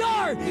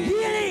your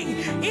healing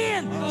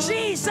in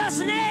Jesus'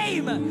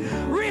 name.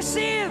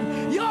 Receive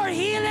your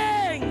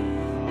healing.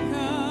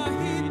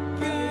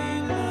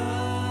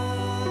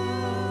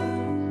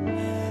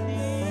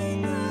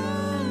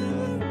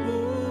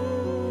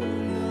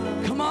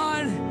 Come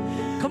on.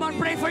 Come on,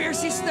 pray for your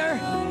sister.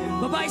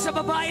 Babae sa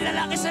babae,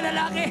 lalaki sa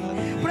lalaki.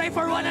 Pray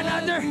for one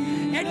another.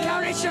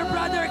 Encourage your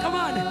brother. Come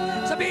on.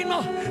 Sabihin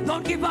mo,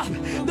 don't give up.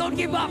 Don't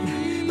give up.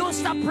 Don't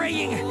stop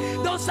praying.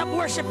 Don't stop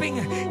worshiping.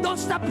 Don't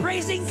stop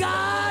praising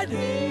God.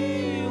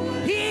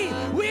 He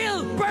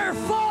will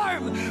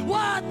perform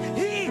what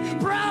He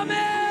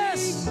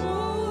promised.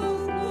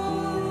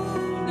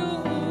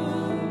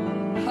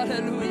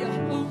 Hallelujah.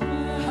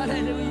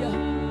 Hallelujah.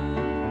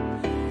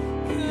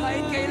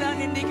 Kahit kailan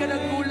hindi ka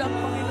nagkulang,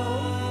 Panginoon.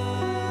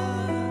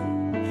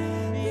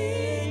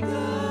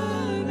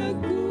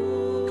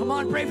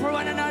 Pray for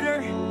one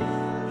another.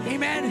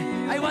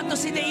 Amen. I want to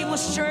see the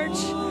Amos Church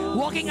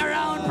walking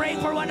around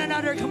praying for one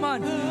another. Come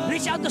on.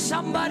 Reach out to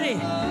somebody.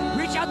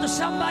 Reach out to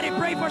somebody.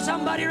 Pray for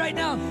somebody right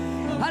now.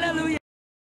 Hallelujah.